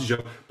advantage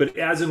of. But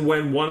as and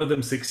when one of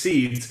them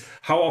succeeds,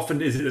 how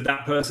often is it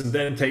that person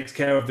then takes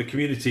care of the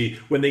community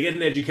when they get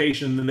an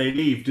education and then they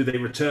leave? Do they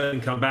return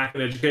and come back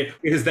and educate?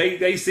 Because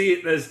they see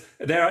it as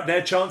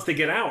their chance to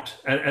get out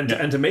and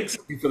to make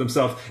something for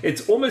themselves.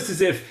 It's almost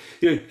as if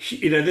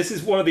this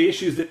is one of the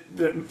issues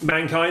that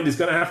mankind is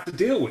going to have to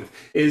deal with,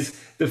 is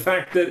the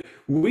fact that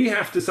we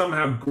have to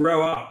somehow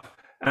grow up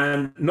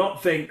and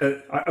not think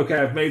that, okay,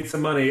 I've made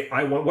some money.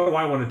 What do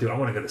I want to do? I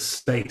want to go to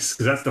space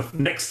because that's the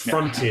next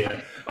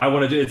frontier. I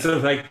want to do. It's sort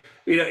of like,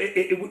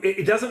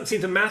 it doesn't seem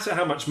to matter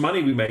how much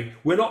money we make.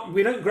 We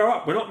don't grow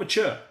up. We're not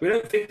mature. We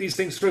don't think these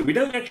things through. We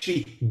don't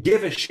actually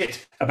give a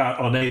shit about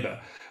our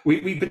neighbor.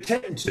 We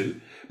pretend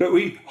to, but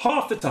we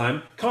half the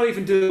time can't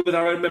even do it with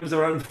our own members of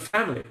our own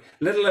family,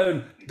 let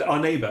alone our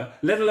neighbor,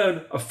 let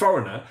alone a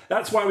foreigner.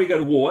 That's why we go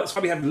to war. That's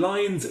why we have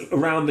lines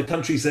around the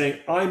country saying,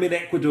 I'm in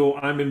Ecuador,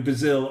 I'm in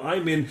Brazil,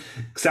 I'm in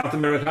South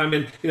America, I'm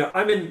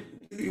in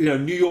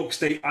New York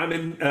State, I'm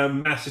in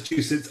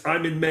Massachusetts,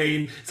 I'm in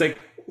Maine. It's like,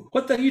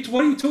 what are you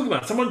talking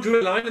about? Someone drew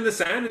a line in the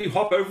sand and you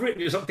hop over it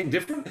and you're something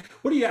different?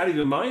 What are you out of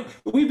your mind?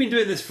 But we've been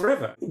doing this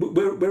forever.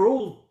 We're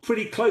all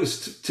pretty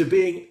close to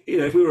being,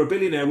 if we were a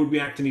billionaire, would we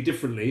act any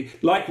differently?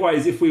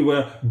 Likewise, if we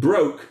were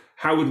broke,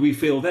 how would we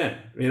feel then?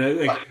 Hang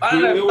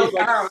on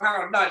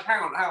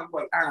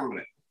a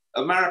minute.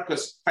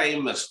 America's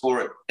famous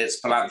for its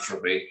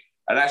philanthropy.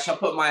 And actually, I'll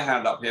put my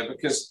hand up here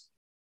because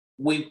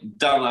we've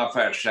done our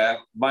fair share.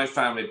 My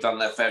family have done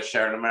their fair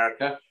share in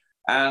America.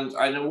 And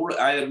I know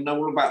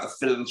all about the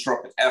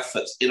philanthropic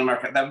efforts in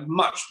America. They're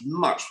much,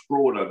 much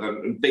broader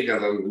and bigger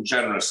and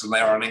generous than they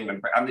are in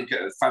England. And they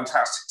get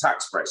fantastic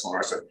tax breaks and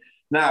all that.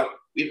 Now,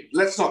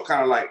 let's not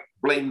kind of like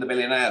blame the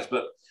billionaires,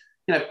 but,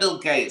 Bill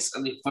Gates,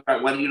 and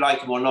whether you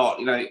like him or not,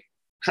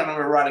 trying to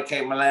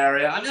eradicate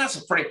malaria. I mean, that's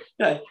a pretty,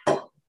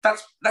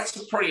 that's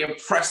a pretty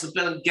impressive.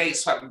 Bill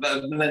Gates,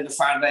 the Melinda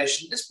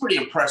Foundation. It's pretty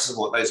impressive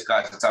what those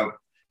guys have done.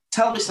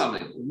 Tell me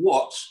something.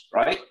 What,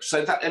 right?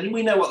 So that, and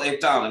we know what they've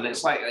done, and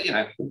it's like,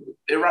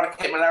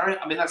 eradicate malaria.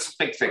 I mean, that's a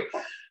big thing.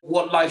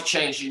 What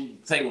life-changing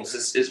things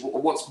is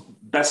what's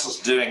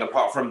Bezos doing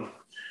apart from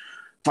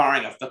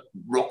firing a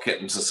rocket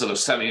into sort of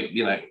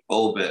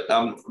orbit?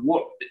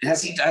 What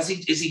is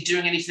he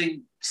doing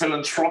anything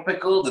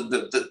philanthropical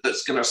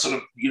that's going to sort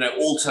of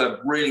alter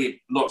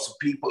really lots of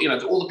people?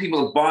 All the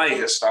people that buy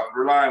his stuff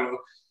rely on.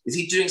 Is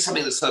he doing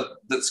something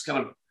that's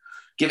kind of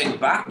giving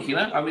back?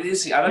 I mean,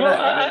 is he? I don't know.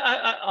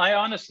 I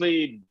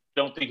honestly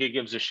don't think he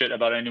gives a shit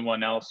about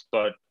anyone else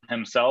but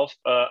himself.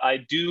 I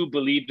do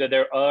believe that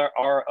there are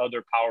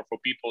other powerful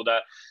people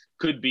that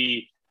could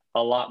be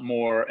a lot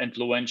more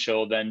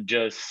influential than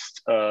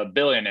just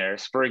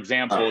billionaires. For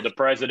example, the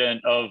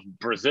president of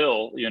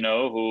Brazil,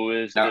 who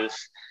is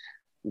this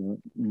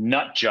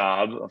nut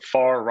job,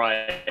 far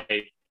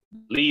right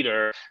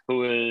leader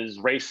who is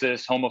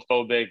racist,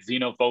 homophobic,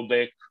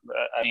 xenophobic.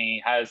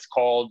 Has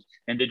called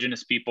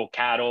indigenous people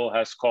cattle,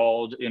 has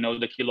called,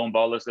 the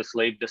Quilombolas, the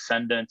slave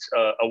descendants,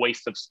 a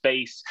waste of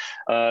space.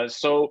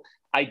 So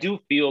I do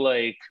feel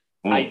like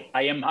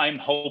I'm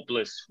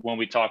hopeless when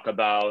we talk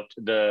about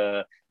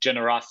the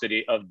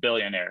generosity of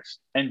billionaires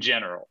in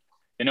general.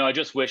 I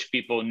just wish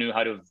people knew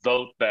how to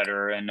vote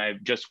better. And I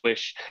just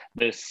wish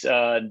this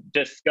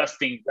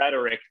disgusting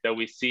rhetoric that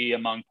we see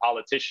among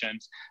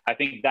politicians, I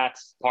think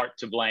that's part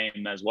to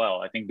blame as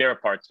well. I think they're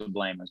part to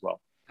blame as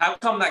well. How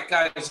come that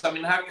guy?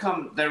 How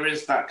come there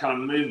is that kind of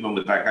movement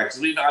with that guy?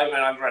 Because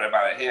I've read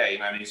about it here.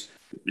 And he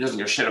doesn't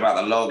give a shit about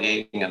the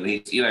logging, and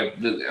the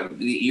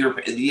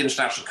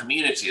international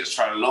community is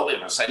trying to lobby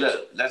him and say,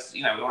 look, let's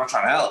we want to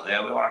try and help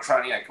there. We want to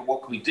try and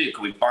what can we do?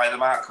 Can we buy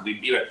them out? Can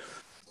we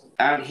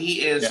And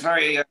he is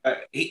very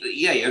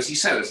as you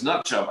said, it's a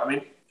nut job. I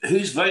mean,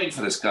 who's voting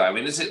for this guy? I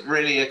mean, is it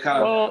really a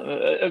kind of...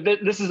 Well,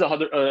 this is a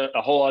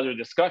whole other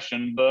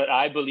discussion, but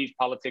I believe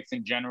politics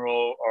in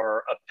general are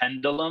a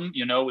pendulum.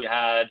 We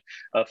had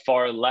a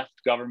far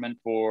left government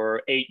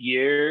for 8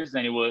 years,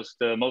 and it was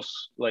the most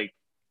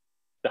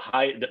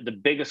the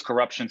biggest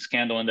corruption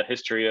scandal in the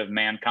history of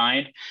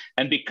mankind.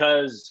 And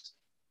because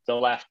the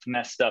left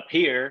messed up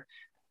here,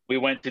 we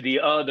went to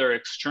the other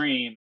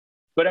extreme.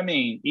 But I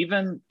mean,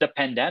 even the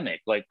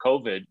pandemic, like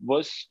COVID,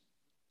 was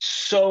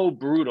so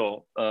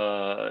brutal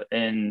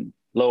in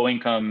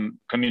low-income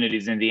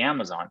communities in the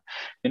Amazon.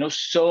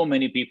 So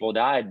many people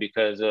died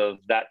because of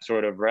that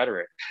sort of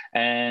rhetoric.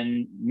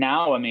 And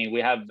now, I mean,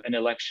 we have an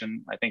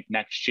election, I think,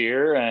 next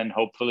year, and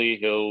hopefully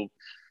he'll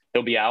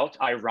be out.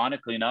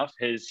 Ironically enough,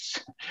 his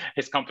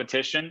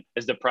competition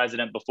is the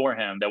president before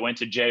him that went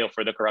to jail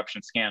for the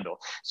corruption scandal.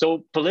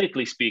 So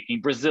politically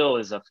speaking, Brazil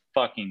is a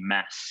fucking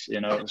mess.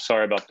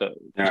 Sorry about the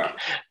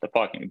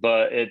fucking,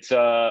 but it's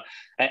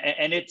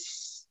and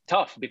it's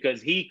tough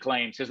because he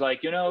claims he's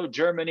like,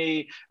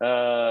 Germany,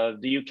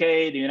 the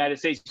UK, the United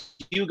States,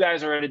 you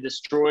guys already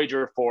destroyed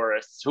your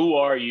forests. Who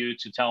are you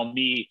to tell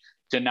me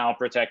to now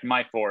protect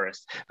my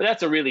forest? But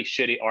that's a really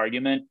shitty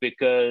argument,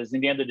 because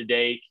in the end of the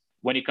day,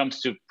 when it comes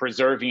to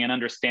preserving and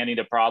understanding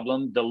the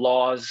problem,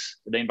 the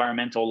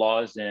environmental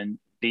laws in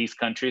these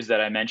countries that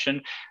I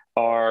mentioned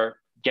are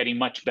getting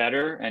much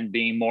better and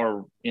being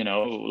more,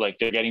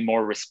 they're getting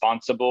more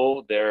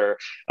responsible. They're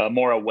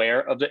more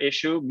aware of the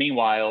issue.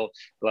 Meanwhile,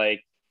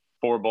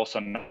 for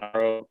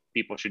Bolsonaro,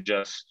 people should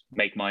just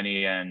make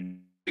money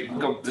and...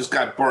 This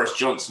guy, Boris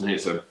Johnson,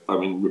 who's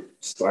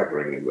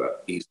staggering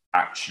that he's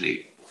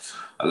actually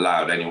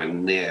allowed anywhere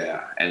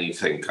near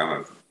anything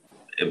kind of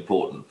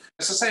important.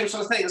 It's the same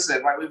sort of thing, isn't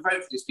it? We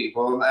vote for these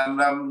people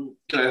and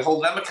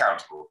hold them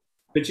accountable.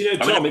 But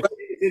Tom,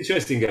 it's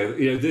interesting.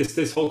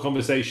 This whole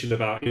conversation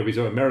about we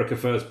talk America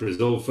first,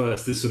 Brazil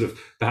first. This sort of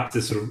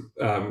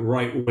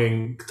right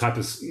wing type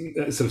of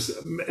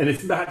and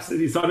it's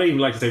not even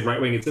like to say right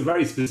wing. It's a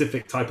very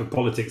specific type of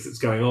politics that's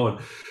going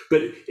on.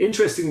 But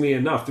interestingly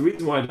enough, the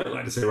reason why I don't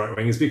like to say right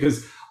wing is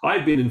because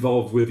I've been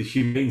involved with the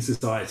Humane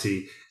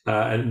Society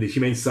and the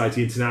Humane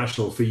Society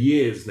International for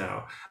years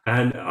now,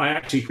 and I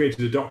actually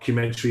created a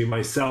documentary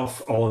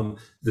myself on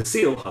the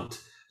seal hunt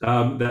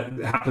that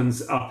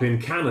happens up in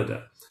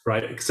Canada.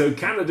 Right. So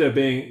Canada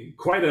being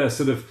quite a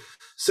sort of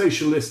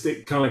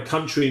socialistic kind of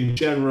country in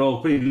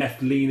general, pretty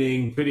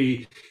left-leaning,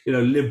 pretty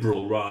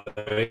liberal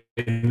rather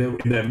in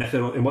their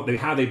method, in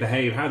how they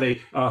behave, how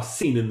they are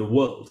seen in the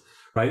world.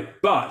 Right.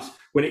 But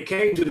when it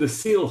came to the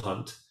seal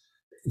hunt,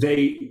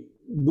 they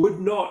would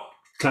not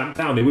clamp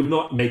down. They would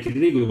not make it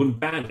illegal. They wouldn't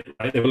ban it.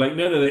 Right. They were like,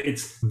 no,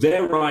 it's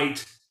their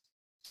right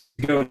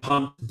to go and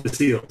hunt the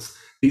seals.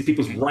 these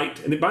people's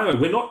right. And by the way,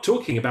 we're not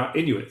talking about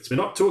Inuits. We're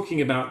not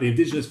talking about the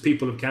indigenous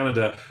people of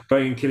Canada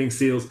going and killing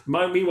seals.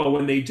 Meanwhile,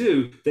 when they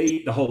do, they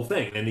eat the whole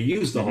thing and they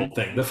use the whole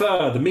thing, the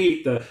fur, the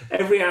meat,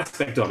 every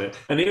aspect of it.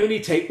 And they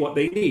only take what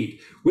they need.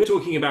 We're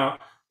talking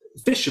about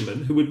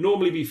fishermen who would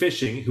normally be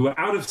fishing, who are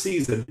out of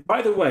season.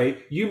 By the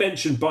way, you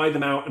mentioned buy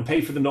them out and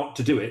pay for them not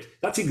to do it.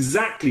 That's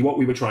exactly what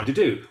we were trying to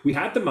do. We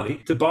had the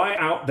money to buy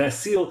out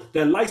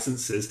their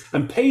licenses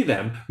and pay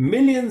them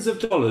millions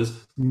of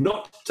dollars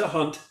not to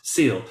hunt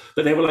seal.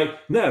 But they were like,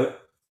 no,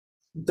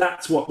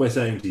 that's what we're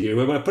saying to you.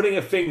 We're putting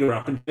a finger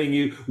up and telling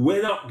you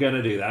we're not going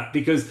to do that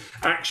because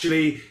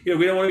actually,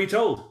 we don't want to be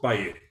told by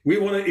you. We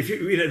want to,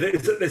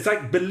 it's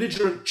like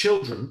belligerent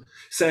children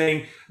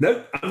saying,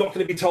 no, I'm not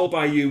going to be told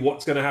by you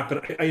what's going to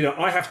happen.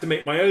 I have to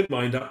make my own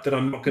mind up that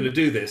I'm not going to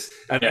do this.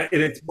 And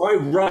it's my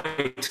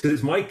right, because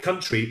it's my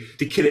country,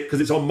 to kill it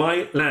because it's on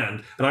my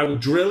land. And I will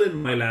drill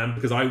in my land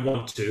because I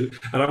want to.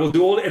 And I will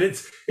do all it. And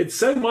it's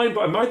so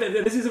mind-boggling.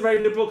 This is a very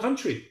liberal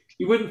country.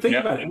 You wouldn't think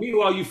about it.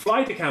 Meanwhile, you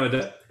fly to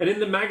Canada, and in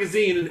the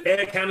magazine in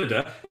Air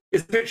Canada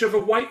is a picture of a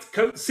white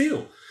coat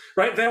seal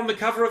right there on the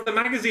cover of the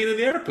magazine in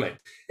the airplane.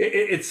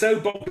 It's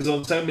so bonkers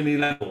on so many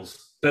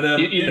levels.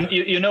 But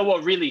you know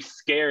what really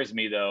scares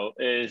me though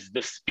is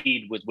the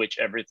speed with which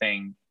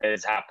everything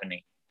is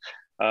happening.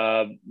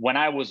 When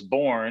I was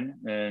born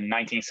in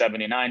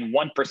 1979,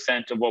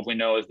 1% of what we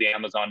know as the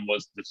Amazon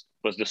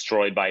was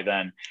destroyed by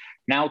then.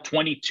 Now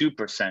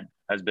 22%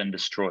 has been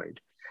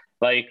destroyed.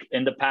 Like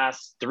in the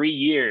past 3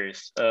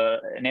 years,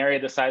 an area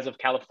the size of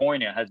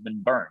California has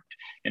been burned.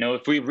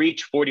 If we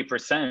reach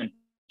 40%,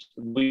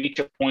 we reach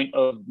a point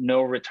of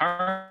no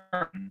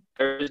return.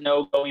 There is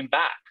no going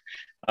back.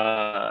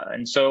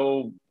 And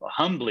so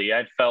humbly,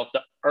 I felt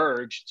the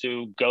urge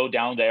to go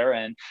down there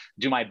and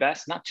do my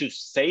best, not to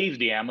save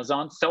the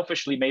Amazon,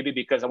 selfishly, maybe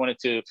because I wanted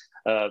to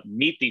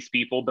meet these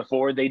people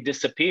before they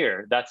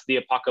disappear. That's the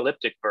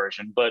apocalyptic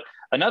version. But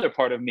another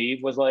part of me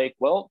was like,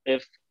 well,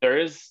 if there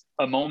is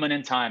a moment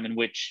in time in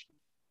which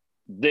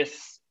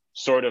this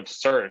sort of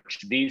search,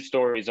 these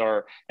stories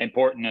are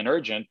important and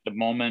urgent, the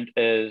moment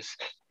is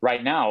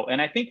right now.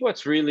 And I think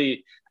what's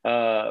really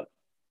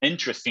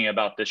interesting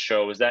about this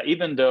show is that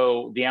even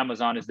though the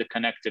Amazon is the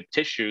connective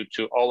tissue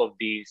to all of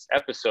these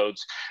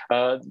episodes,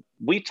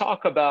 we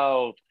talk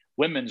about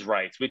women's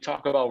rights, we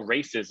talk about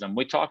racism,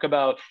 we talk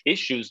about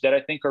issues that I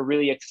think are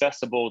really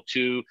accessible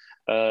to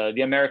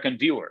the American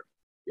viewer.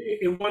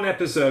 In one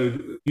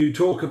episode, you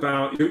talk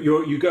about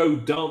you go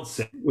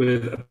dancing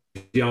with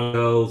young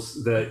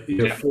girls.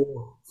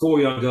 Four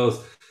young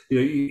girls.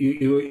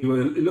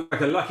 You look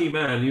like a lucky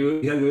man.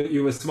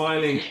 You were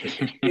smiling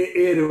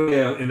ear to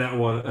ear in that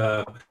one.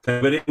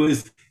 But it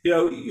was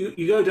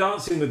you go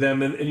dancing with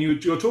them and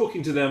you're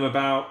talking to them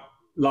about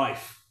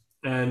life.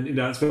 And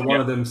that's where one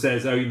of them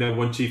says,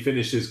 when she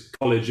finishes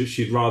college,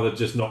 she'd rather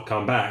just not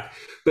come back.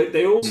 But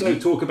they also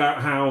talk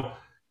about how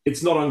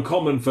it's not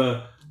uncommon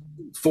for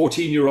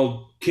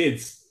 14-year-old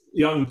kids,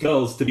 young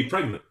girls, to be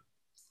pregnant,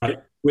 right?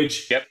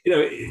 Which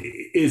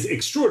is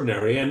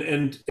extraordinary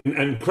and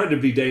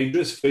incredibly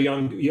dangerous for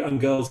young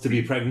girls to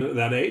be pregnant at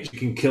that age. It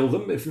can kill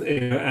them,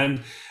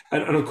 and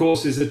of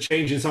course is a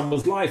change in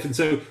someone's life. And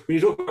so when you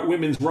talk about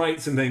women's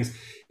rights and things,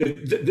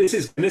 this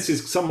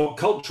is somewhat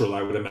cultural,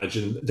 I would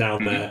imagine,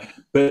 down there.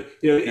 But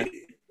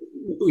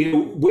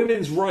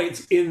women's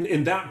rights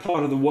in that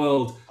part of the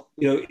world.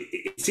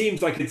 It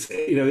seems like it's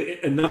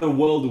another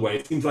world away.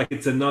 It seems like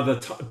it's another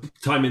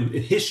time in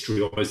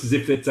history, almost as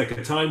if it's like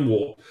a time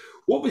warp.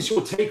 What was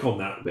your take on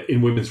that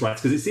in women's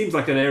rights? Because it seems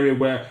like an area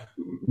where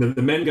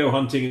the men go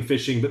hunting and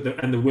fishing,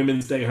 and the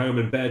women stay home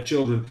and bear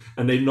children,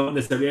 and they're not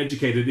necessarily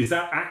educated. Is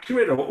that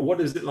accurate, or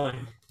what is it like?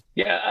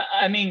 Yeah,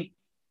 I mean,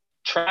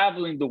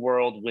 traveling the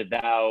world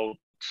without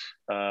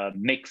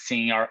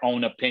mixing our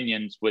own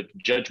opinions with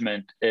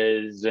judgment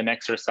is an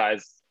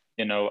exercise,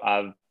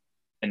 I've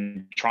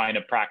been trying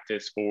to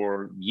practice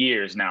for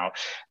years now.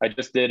 I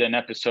just did an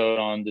episode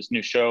on this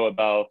new show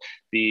about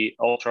the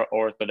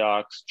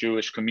ultra-Orthodox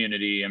Jewish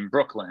community in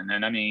Brooklyn.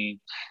 And I mean,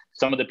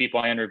 some of the people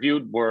I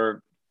interviewed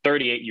were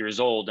 38 years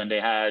old and they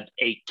had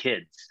 8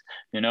 kids.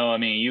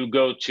 You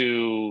go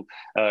to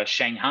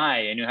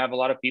Shanghai and you have a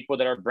lot of people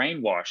that are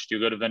brainwashed. You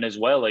go to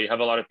Venezuela, you have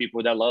a lot of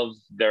people that love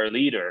their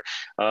leader.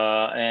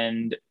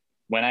 And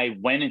when I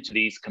went into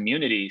these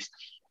communities,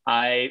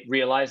 I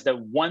realized that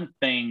one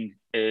thing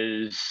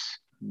is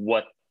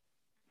what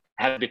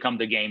has become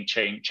the game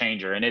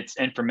changer, and it's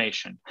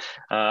information.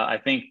 I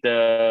think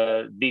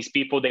these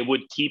people, they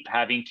would keep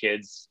having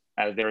kids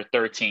as they're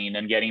 13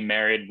 and getting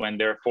married when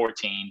they're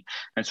 14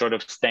 and sort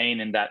of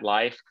staying in that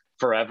life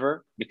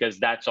forever because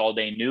that's all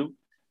they knew,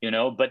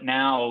 But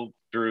now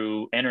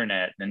through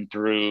internet and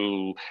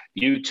through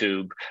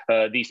YouTube,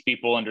 these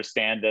people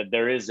understand that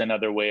there is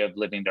another way of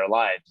living their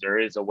lives. There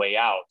is a way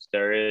out.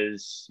 There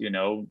is,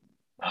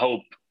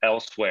 hope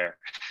elsewhere.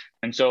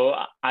 And so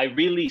I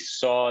really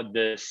saw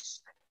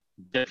this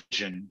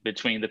division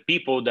between the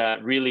people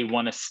that really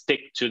want to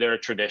stick to their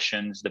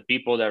traditions, the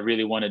people that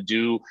really want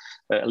to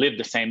live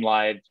the same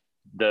life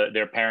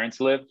their parents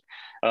lived,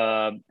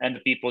 and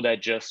the people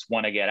that just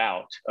want to get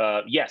out.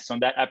 Yes, on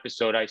that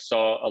episode, I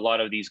saw a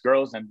lot of these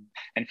girls, and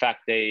in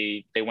fact,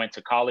 they went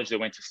to college, they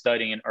went to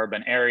studying in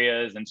urban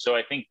areas, and so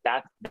I think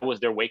that was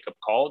their wake up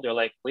call. They're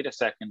like, wait a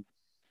second,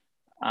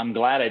 I'm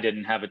glad I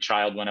didn't have a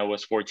child when I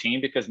was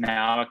 14, because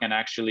now I can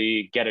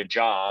actually get a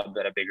job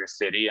at a bigger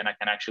city, and I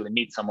can actually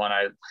meet someone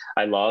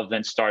I love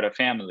and start a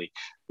family.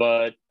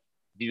 But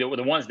the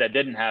ones that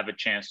didn't have a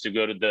chance to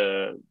go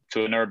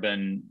to an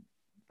urban,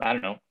 I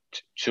don't know,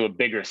 to a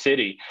bigger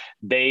city,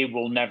 they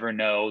will never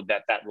know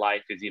that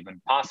life is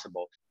even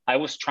possible. I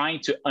was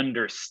trying to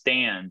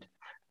understand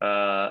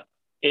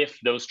if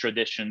those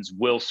traditions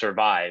will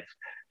survive.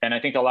 And I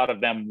think a lot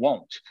of them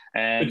won't.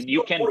 And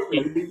you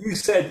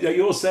said that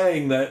you're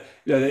saying that,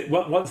 that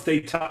once they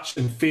touch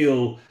and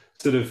feel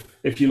sort of,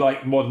 if you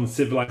like, modern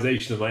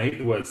civilization, and I hate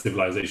the word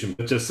civilization,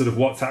 but just sort of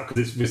what's happened,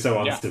 because we're so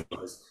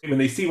uncivilized. When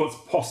they see what's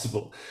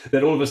possible,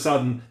 then all of a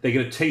sudden they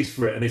get a taste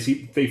for it, and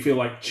they feel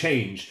like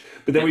change.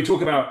 But then we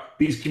talk about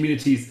these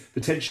communities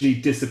potentially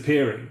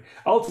disappearing.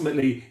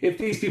 Ultimately, if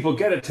these people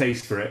get a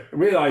taste for it,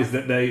 realize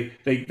that they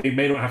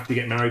may not have to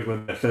get married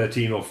when they're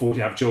 13 or 40,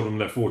 have children when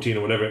they're 14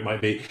 or whatever it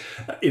might be,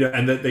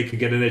 and that they can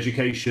get an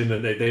education,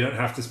 and they don't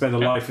have to spend a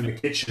life in the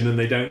kitchen, and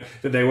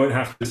they won't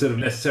have to sort of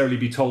necessarily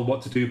be told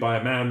what to do by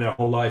a man their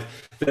whole life.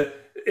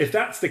 That if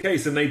that's the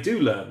case and they do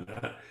learn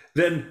that,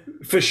 then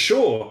for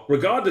sure,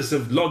 regardless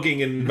of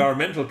logging and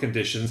environmental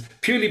conditions,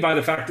 purely by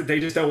the fact that they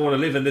just don't want to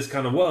live in this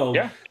kind of world,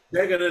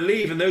 they're going to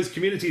leave and those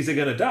communities are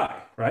going to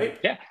die, right?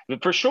 Yeah,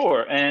 for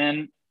sure.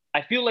 And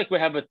I feel like we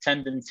have a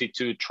tendency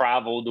to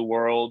travel the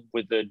world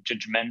with a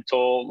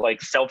judgmental,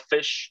 like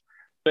selfish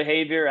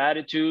behavior,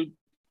 attitude,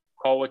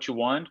 call what you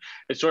want.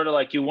 It's sort of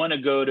like you want to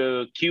go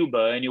to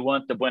Cuba and you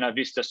want the Buena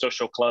Vista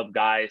Social Club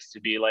guys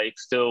to be like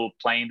still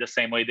playing the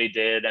same way they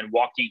did and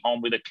walking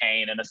home with a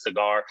cane and a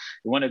cigar.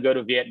 You want to go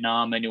to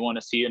Vietnam and you want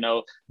to see,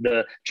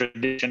 the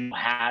traditional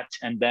hat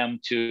and them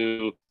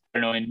to,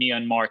 in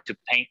Myanmar to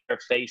paint their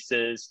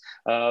faces.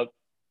 But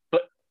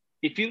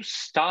if you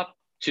stop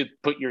to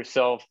put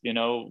yourself,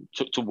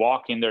 to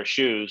walk in their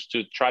shoes,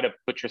 to try to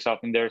put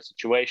yourself in their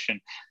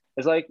situation,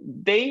 it's like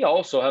they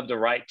also have the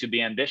right to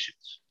be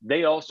ambitious.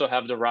 They also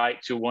have the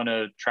right to want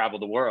to travel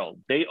the world.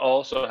 They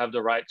also have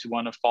the right to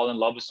want to fall in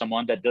love with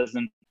someone that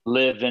doesn't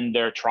live in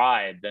their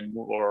tribe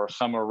or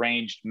some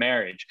arranged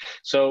marriage.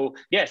 So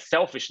yes,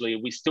 selfishly,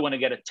 we still want to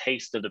get a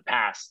taste of the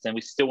past, and we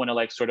still want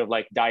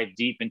to dive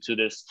deep into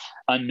this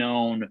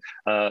unknown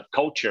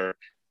culture.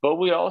 But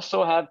we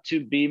also have to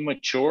be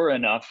mature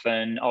enough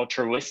and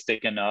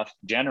altruistic enough,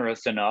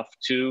 generous enough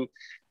to,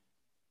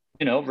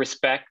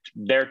 respect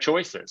their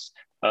choices.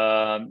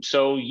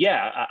 So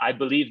yeah, I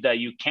believe that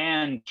you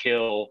can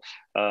kill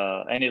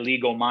an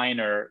illegal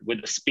miner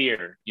with a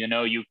spear.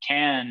 You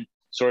can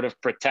sort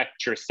of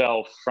protect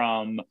yourself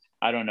from,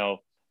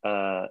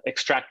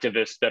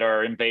 extractivists that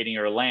are invading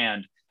your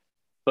land.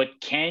 But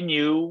can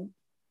you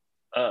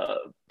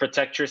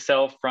protect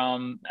yourself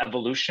from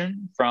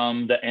evolution,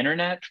 from the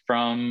internet,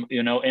 from,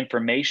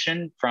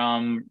 information,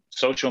 from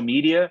social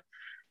media?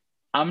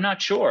 I'm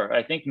not sure.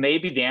 I think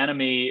maybe the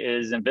enemy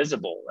is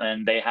invisible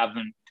and they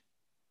haven't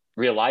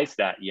realized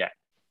that yet.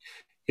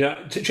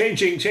 Yeah,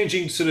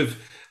 changing sort of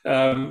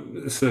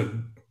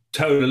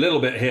tone a little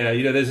bit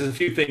here. There's a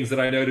few things that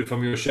I noted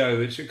from your show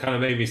that kind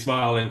of made me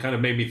smile and kind of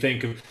made me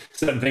think of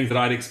certain things that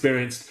I'd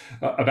experienced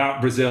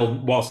about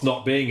Brazil whilst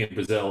not being in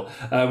Brazil.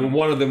 And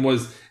one of them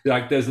was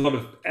like there's a lot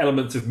of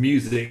elements of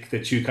music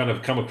that you kind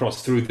of come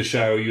across through the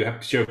show. You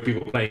have to show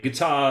people playing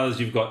guitars.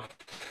 You've got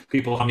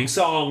people humming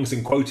songs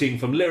and quoting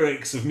from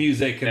lyrics of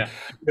music. And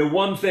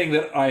one thing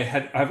that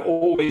I've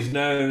always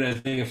known as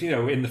being,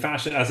 in the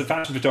fashion, as a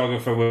fashion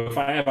photographer, if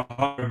I ever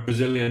hire a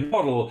Brazilian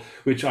model,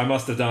 which I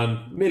must have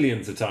done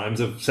millions of times,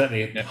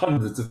 certainly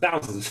hundreds of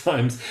thousands of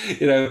times,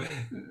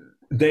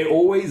 they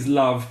always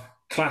love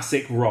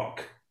classic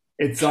rock.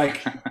 It's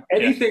like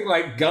anything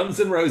like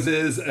Guns N'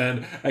 Roses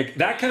and like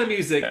that kind of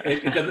music.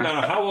 It doesn't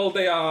matter how old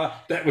they are.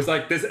 That was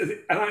like this.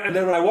 And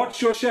then when I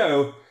watched your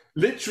show,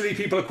 literally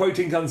people are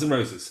quoting Guns N'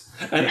 Roses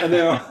and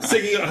they are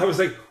singing. I was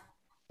like,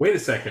 wait a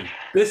second,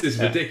 this is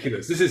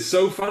ridiculous. This is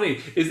so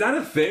funny. Is that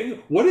a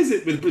thing? What is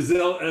it with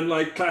Brazil and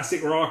like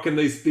classic rock and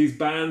these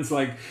bands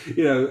like, I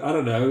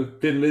don't know,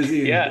 Thin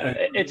Lizzy?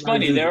 It's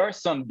funny. There are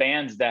some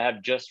bands that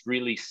have just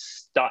really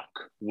stuck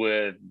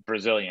with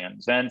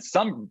Brazilians, and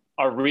some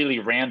are really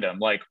random,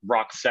 like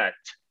Roxette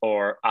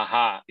or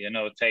Aha,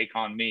 Take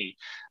on Me.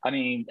 I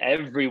mean,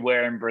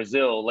 everywhere in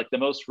Brazil, like the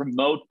most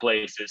remote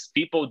places,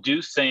 people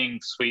do sing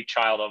Sweet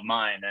Child of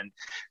Mine,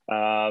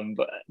 and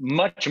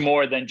much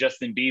more than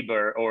Justin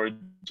Bieber or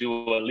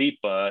Dua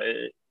Lipa.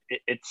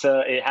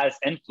 It has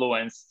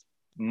influenced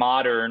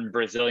modern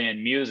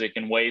Brazilian music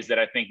in ways that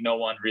I think no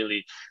one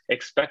really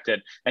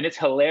expected. And it's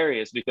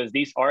hilarious because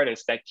these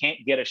artists that can't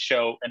get a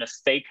show in a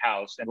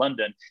steakhouse in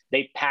London,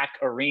 they pack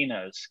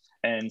arenas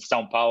in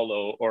Sao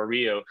Paulo or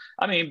Rio.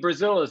 I mean,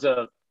 Brazil is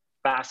a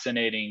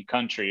fascinating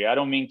country. I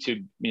don't mean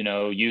to,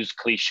 use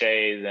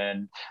cliches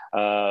and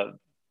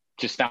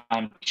to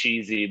sound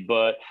cheesy,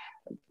 but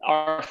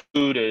our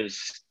food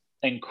is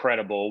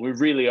incredible. We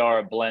really are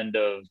a blend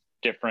of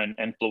different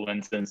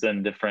influences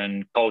and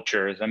different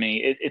cultures. I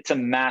mean, it's a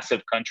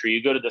massive country.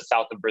 You go to the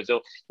south of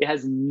Brazil, it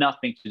has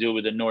nothing to do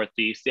with the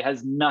Northeast. It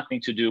has nothing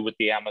to do with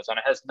the Amazon.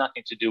 It has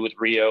nothing to do with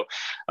Rio.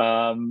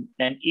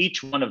 And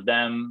each one of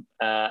them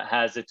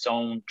has its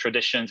own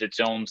traditions,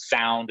 its own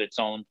sound, its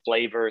own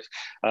flavors.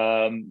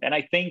 And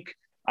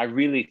I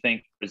really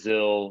think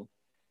Brazil,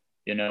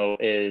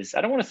 is, I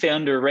don't want to say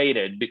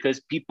underrated, because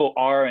people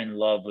are in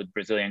love with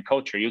Brazilian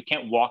culture. You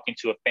can't walk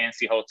into a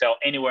fancy hotel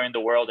anywhere in the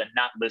world and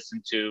not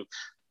listen to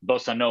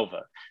bossa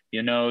nova.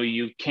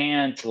 You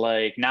can't,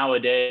 like,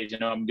 nowadays,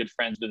 I'm good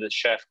friends with a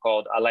chef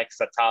called Alex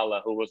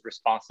Atala, who was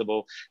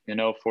responsible,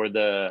 for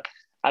the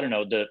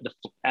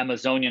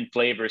Amazonian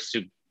flavors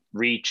to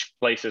reach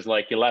places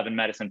like 11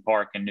 Madison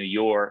Park in New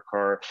York,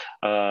 or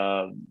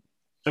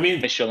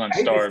Michelin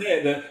star.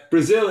 That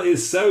Brazil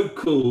is so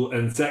cool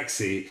and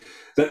sexy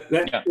that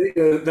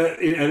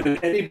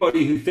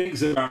anybody who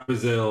thinks about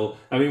Brazil,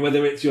 I mean,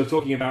 whether it's you're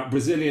talking about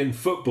Brazilian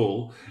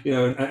football,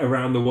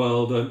 around the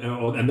world,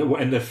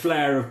 and the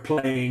flair of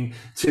playing,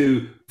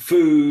 to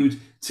food,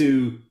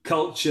 to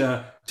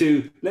culture,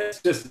 to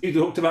you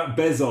talked about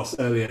Bezos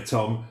earlier,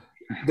 Tom.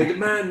 The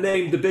man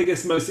named the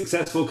biggest, most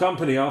successful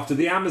company after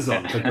the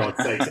Amazon, for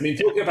God's sakes. I mean,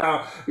 talking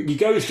about he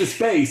goes to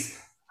space.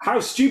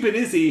 How stupid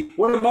is he?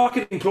 What a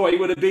marketing employee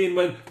would have been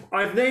when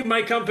I've named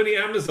my company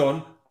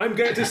Amazon. I'm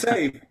going to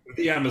save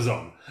the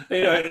Amazon.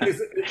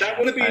 That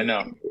would have been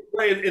the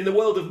way in the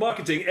world of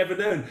marketing ever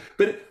known.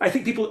 But I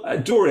think people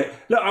adore it.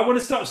 Look, I want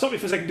to stop you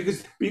for a second,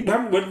 because we're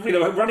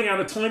running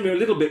out of time here a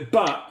little bit.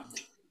 But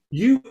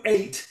you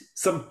ate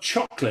some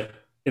chocolate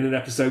in an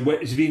episode where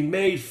it's been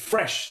made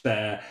fresh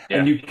there,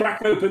 and you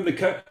crack open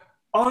the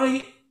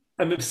I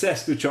am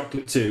obsessed with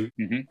chocolate too.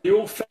 Mm-hmm.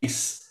 Your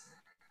face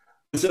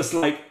was just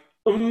like,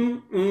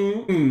 and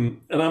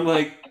I'm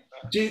like,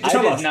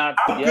 tell us, how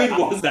good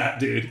was that,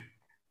 dude?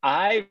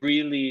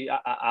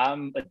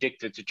 I'm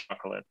addicted to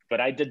chocolate,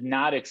 but I did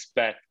not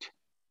expect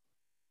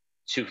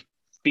to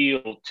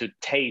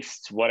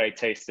taste what I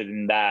tasted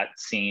in that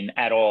scene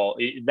at all.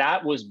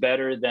 That was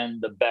better than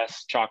the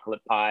best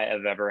chocolate pie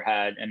I've ever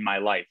had in my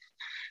life.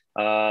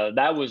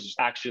 That was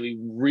actually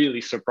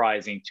really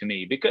surprising to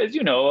me, because,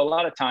 a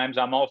lot of times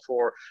I'm all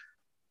for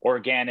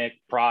organic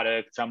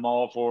products. I'm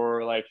all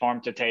for, like, farm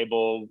to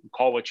table,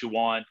 call what you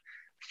want,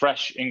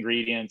 fresh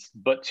ingredients,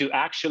 but to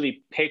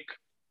actually pick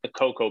the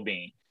cocoa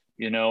bean,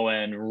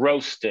 and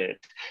roast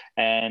it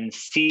and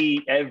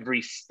see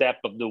every step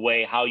of the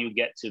way how you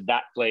get to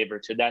that flavor,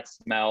 to that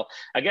smell.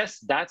 I guess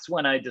that's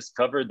when I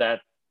discovered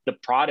that the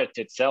product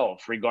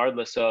itself,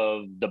 regardless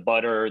of the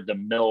butter, the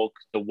milk,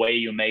 the way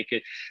you make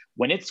it,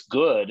 when it's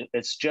good,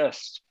 it's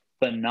just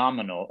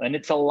phenomenal. And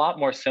it's a lot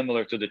more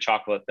similar to the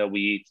chocolate that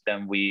we eat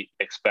than we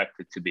expect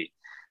it to be.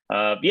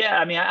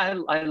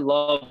 I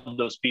love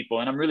those people,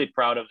 and I'm really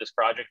proud of this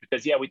project,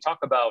 because we talk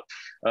about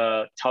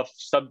tough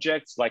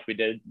subjects like we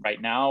did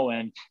right now,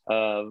 and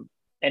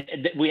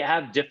we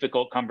have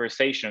difficult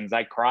conversations.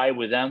 I cry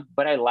with them,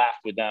 but I laugh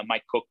with them.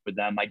 I cook with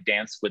them. I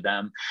dance with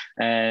them,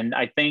 and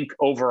I think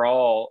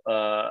overall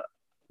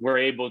we're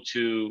able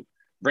to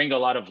bring a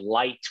lot of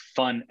light,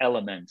 fun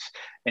elements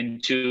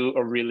into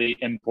a really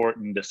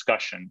important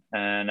discussion.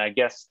 And I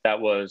guess that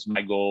was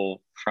my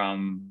goal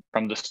from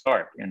the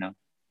start.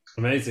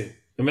 Amazing.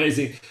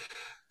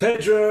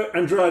 Pedro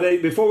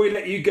Andrade, before we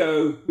let you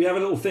go, we have a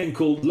little thing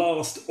called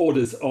Last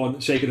Orders on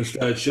Shaken and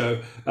Stirred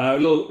Show, a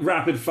little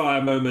rapid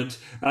fire moment.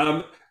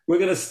 We're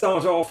going to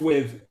start off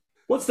with,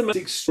 what's the most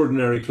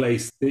extraordinary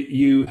place that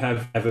you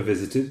have ever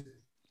visited?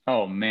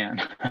 Oh,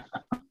 man.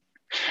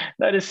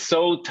 That is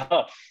so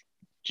tough.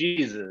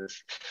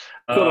 Jesus.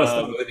 I'll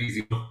start with an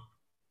easy one.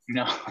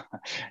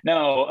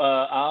 No,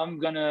 I'm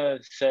going to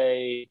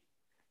say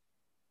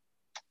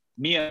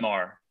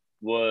Myanmar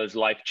was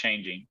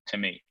life-changing to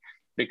me,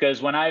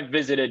 because when I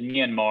visited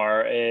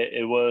Myanmar,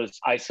 it was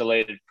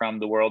isolated from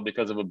the world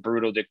because of a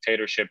brutal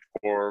dictatorship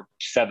for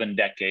 7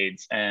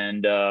 decades.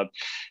 And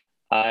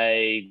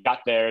I got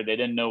there, they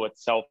didn't know what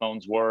cell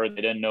phones were.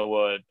 They didn't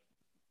know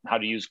how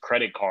to use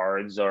credit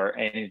cards or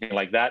anything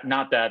like that.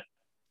 Not that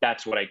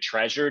that's what I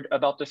treasured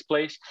about this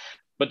place,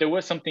 but there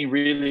was something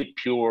really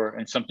pure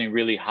and something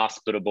really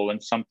hospitable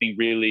and something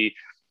really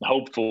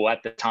hopeful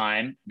at the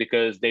time,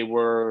 because they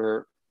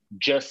were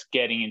just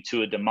getting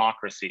into a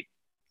democracy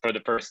for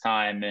the first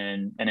time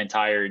in an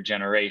entire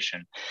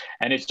generation.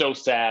 And it's so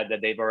sad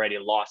that they've already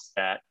lost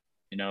that,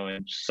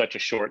 in such a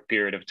short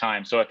period of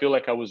time. So I feel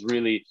like I was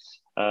really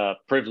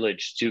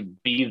privileged to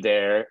be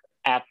there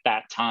at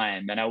that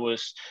time. And I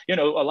was, a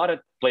lot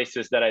of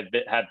places that I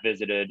have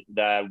visited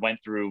that went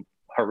through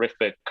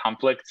horrific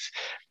conflicts,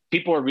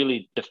 people are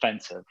really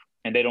defensive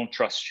and they don't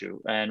trust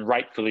you, and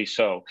rightfully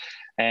so.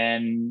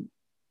 And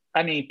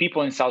I mean,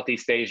 people in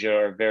Southeast Asia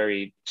are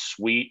very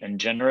sweet and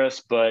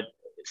generous, but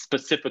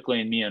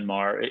specifically in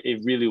Myanmar,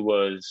 it really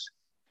was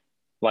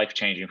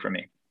life-changing for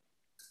me.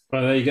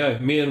 Well, there you go,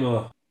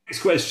 Myanmar.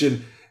 Next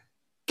question,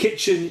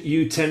 kitchen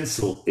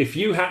utensil. If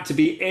you had to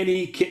be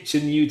any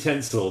kitchen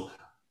utensil,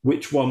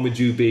 which one would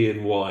you be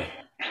and why?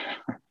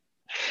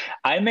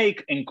 I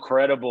make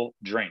incredible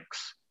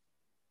drinks.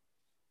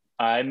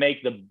 I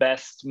make the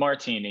best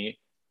martini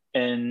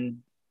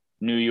in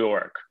New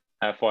York,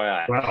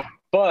 FYI. Wow.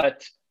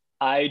 But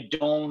I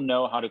don't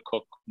know how to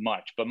cook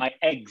much, but my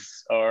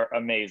eggs are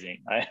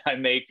amazing. I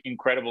make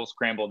incredible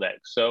scrambled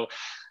eggs. So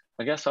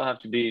I guess I'll have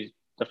to be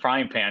the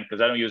frying pan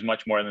because I don't use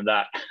much more than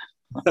that.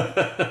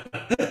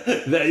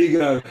 There you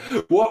go.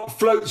 What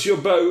floats your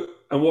boat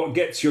and what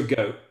gets your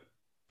goat?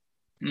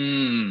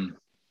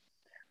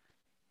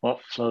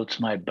 What floats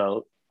my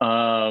boat?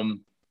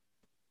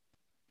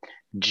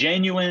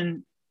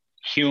 Genuine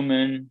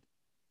human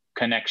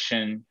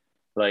connection,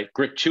 like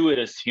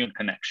gratuitous human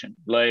connection.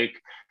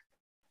 Like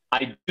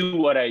I do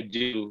what I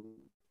do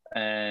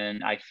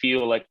and I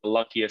feel like the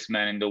luckiest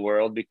man in the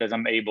world because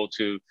I'm able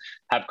to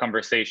have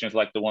conversations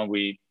like the one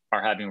we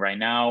are having right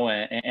now.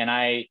 And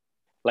I,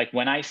 like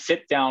when I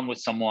sit down with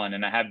someone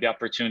and I have the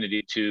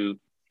opportunity to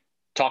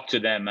talk to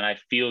them and I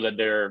feel that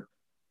they're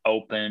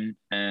open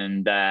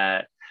and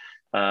that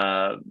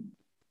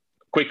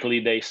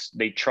quickly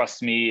they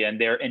trust me and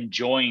they're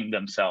enjoying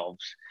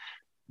themselves.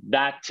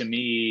 That to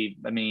me,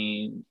 I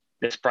mean,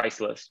 it's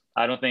priceless.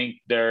 I don't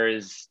think there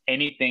is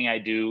anything I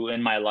do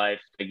in my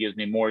life that gives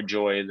me more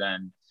joy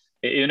than,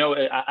 you know,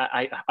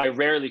 I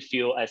rarely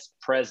feel as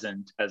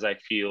present as I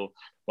feel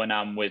when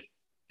I'm with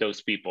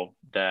those people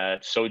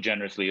that so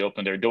generously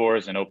open their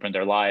doors and open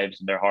their lives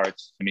and their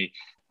hearts to me.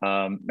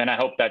 And I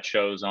hope that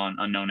shows on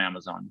Unknown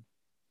Amazon.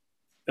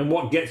 And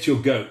what gets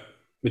your goat?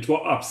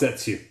 What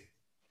upsets you?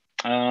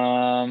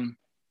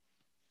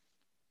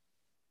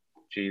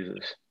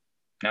 Jesus.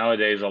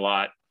 Nowadays, a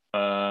lot.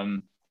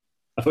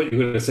 I thought you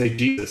were going to say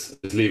Jesus.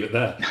 Just leave it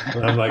there.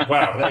 And I'm like,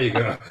 wow, there you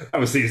go. That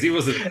was easy,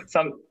 wasn't it?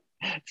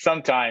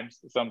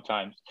 Sometimes.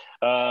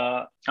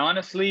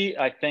 Honestly,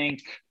 I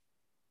think,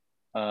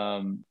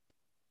 I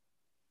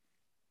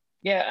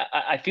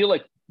feel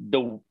like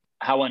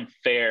how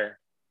unfair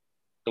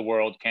the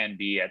world can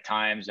be at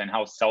times, and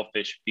how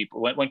selfish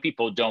people when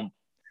people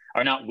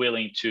are not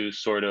willing to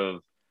sort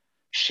of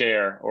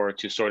share or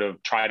to sort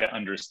of try to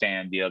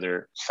understand the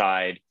other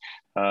side.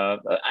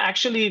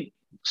 Actually,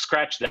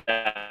 scratch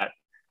that.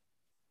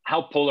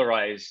 How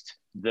polarized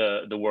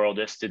the world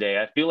is today.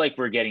 I feel like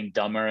we're getting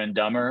dumber and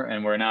dumber,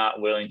 and we're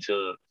not willing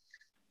to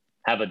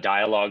have a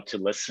dialogue to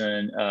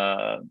listen.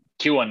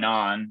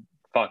 QAnon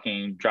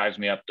fucking drives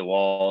me up the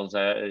walls.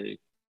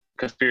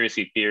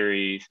 Conspiracy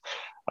theories.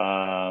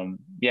 A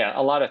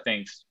lot of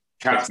things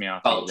piss me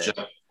off. Culture,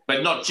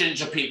 but not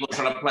ginger people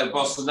trying to play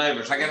bossa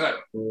nova. Should I get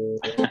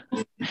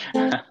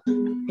it?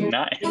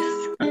 Nice.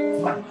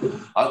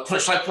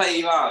 Should I play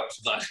you out?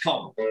 Come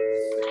on.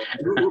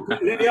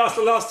 Let me ask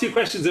the last two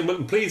questions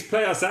and please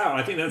play us out.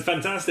 I think that's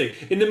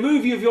fantastic. In the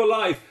movie of your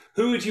life,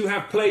 who would you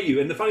have play you?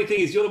 And the funny thing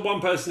is, you're the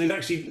one person who's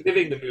actually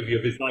living the movie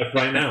of his life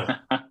right now.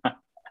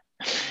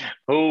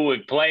 Who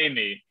would play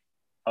me?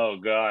 Oh,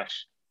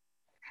 gosh.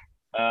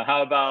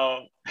 How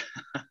about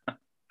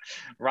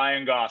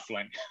Ryan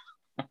Gosling?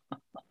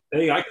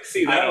 Hey, I can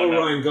see that. Or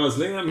Ryan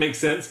Gosling. That makes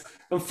sense.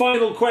 And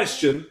final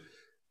question,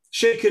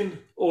 shaken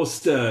or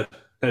stirred,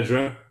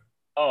 Pedro?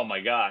 Oh my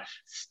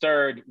gosh,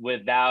 stirred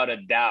without a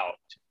doubt.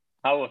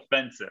 How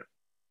offensive.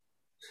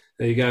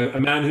 There you go.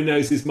 A man who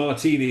knows his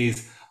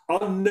martinis.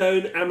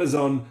 Unknown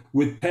Amazon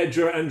with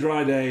Pedro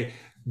Andrade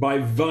by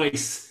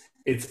Vice.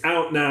 It's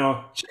out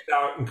now. Check it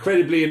out.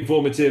 Incredibly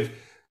informative.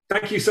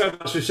 Thank you so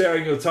much for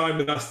sharing your time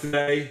with us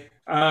today.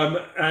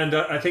 And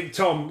I think,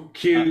 Tom,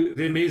 cue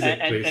the music,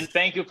 please. And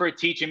thank you for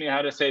teaching me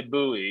how to say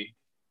buoy.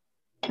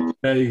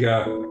 There you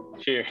go.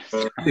 Cheers.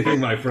 Anything,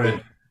 my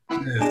friend.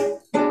 Cheers.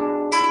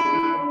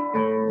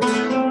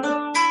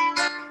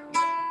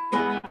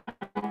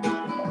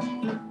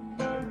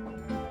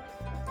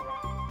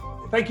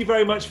 Thank you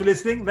very much for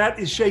listening. That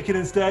is Shaken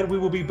and Stirred. We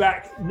will be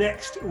back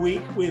next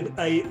week with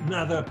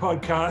another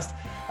podcast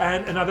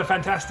and another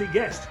fantastic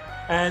guest.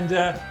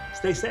 And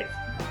stay safe.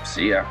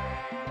 See ya.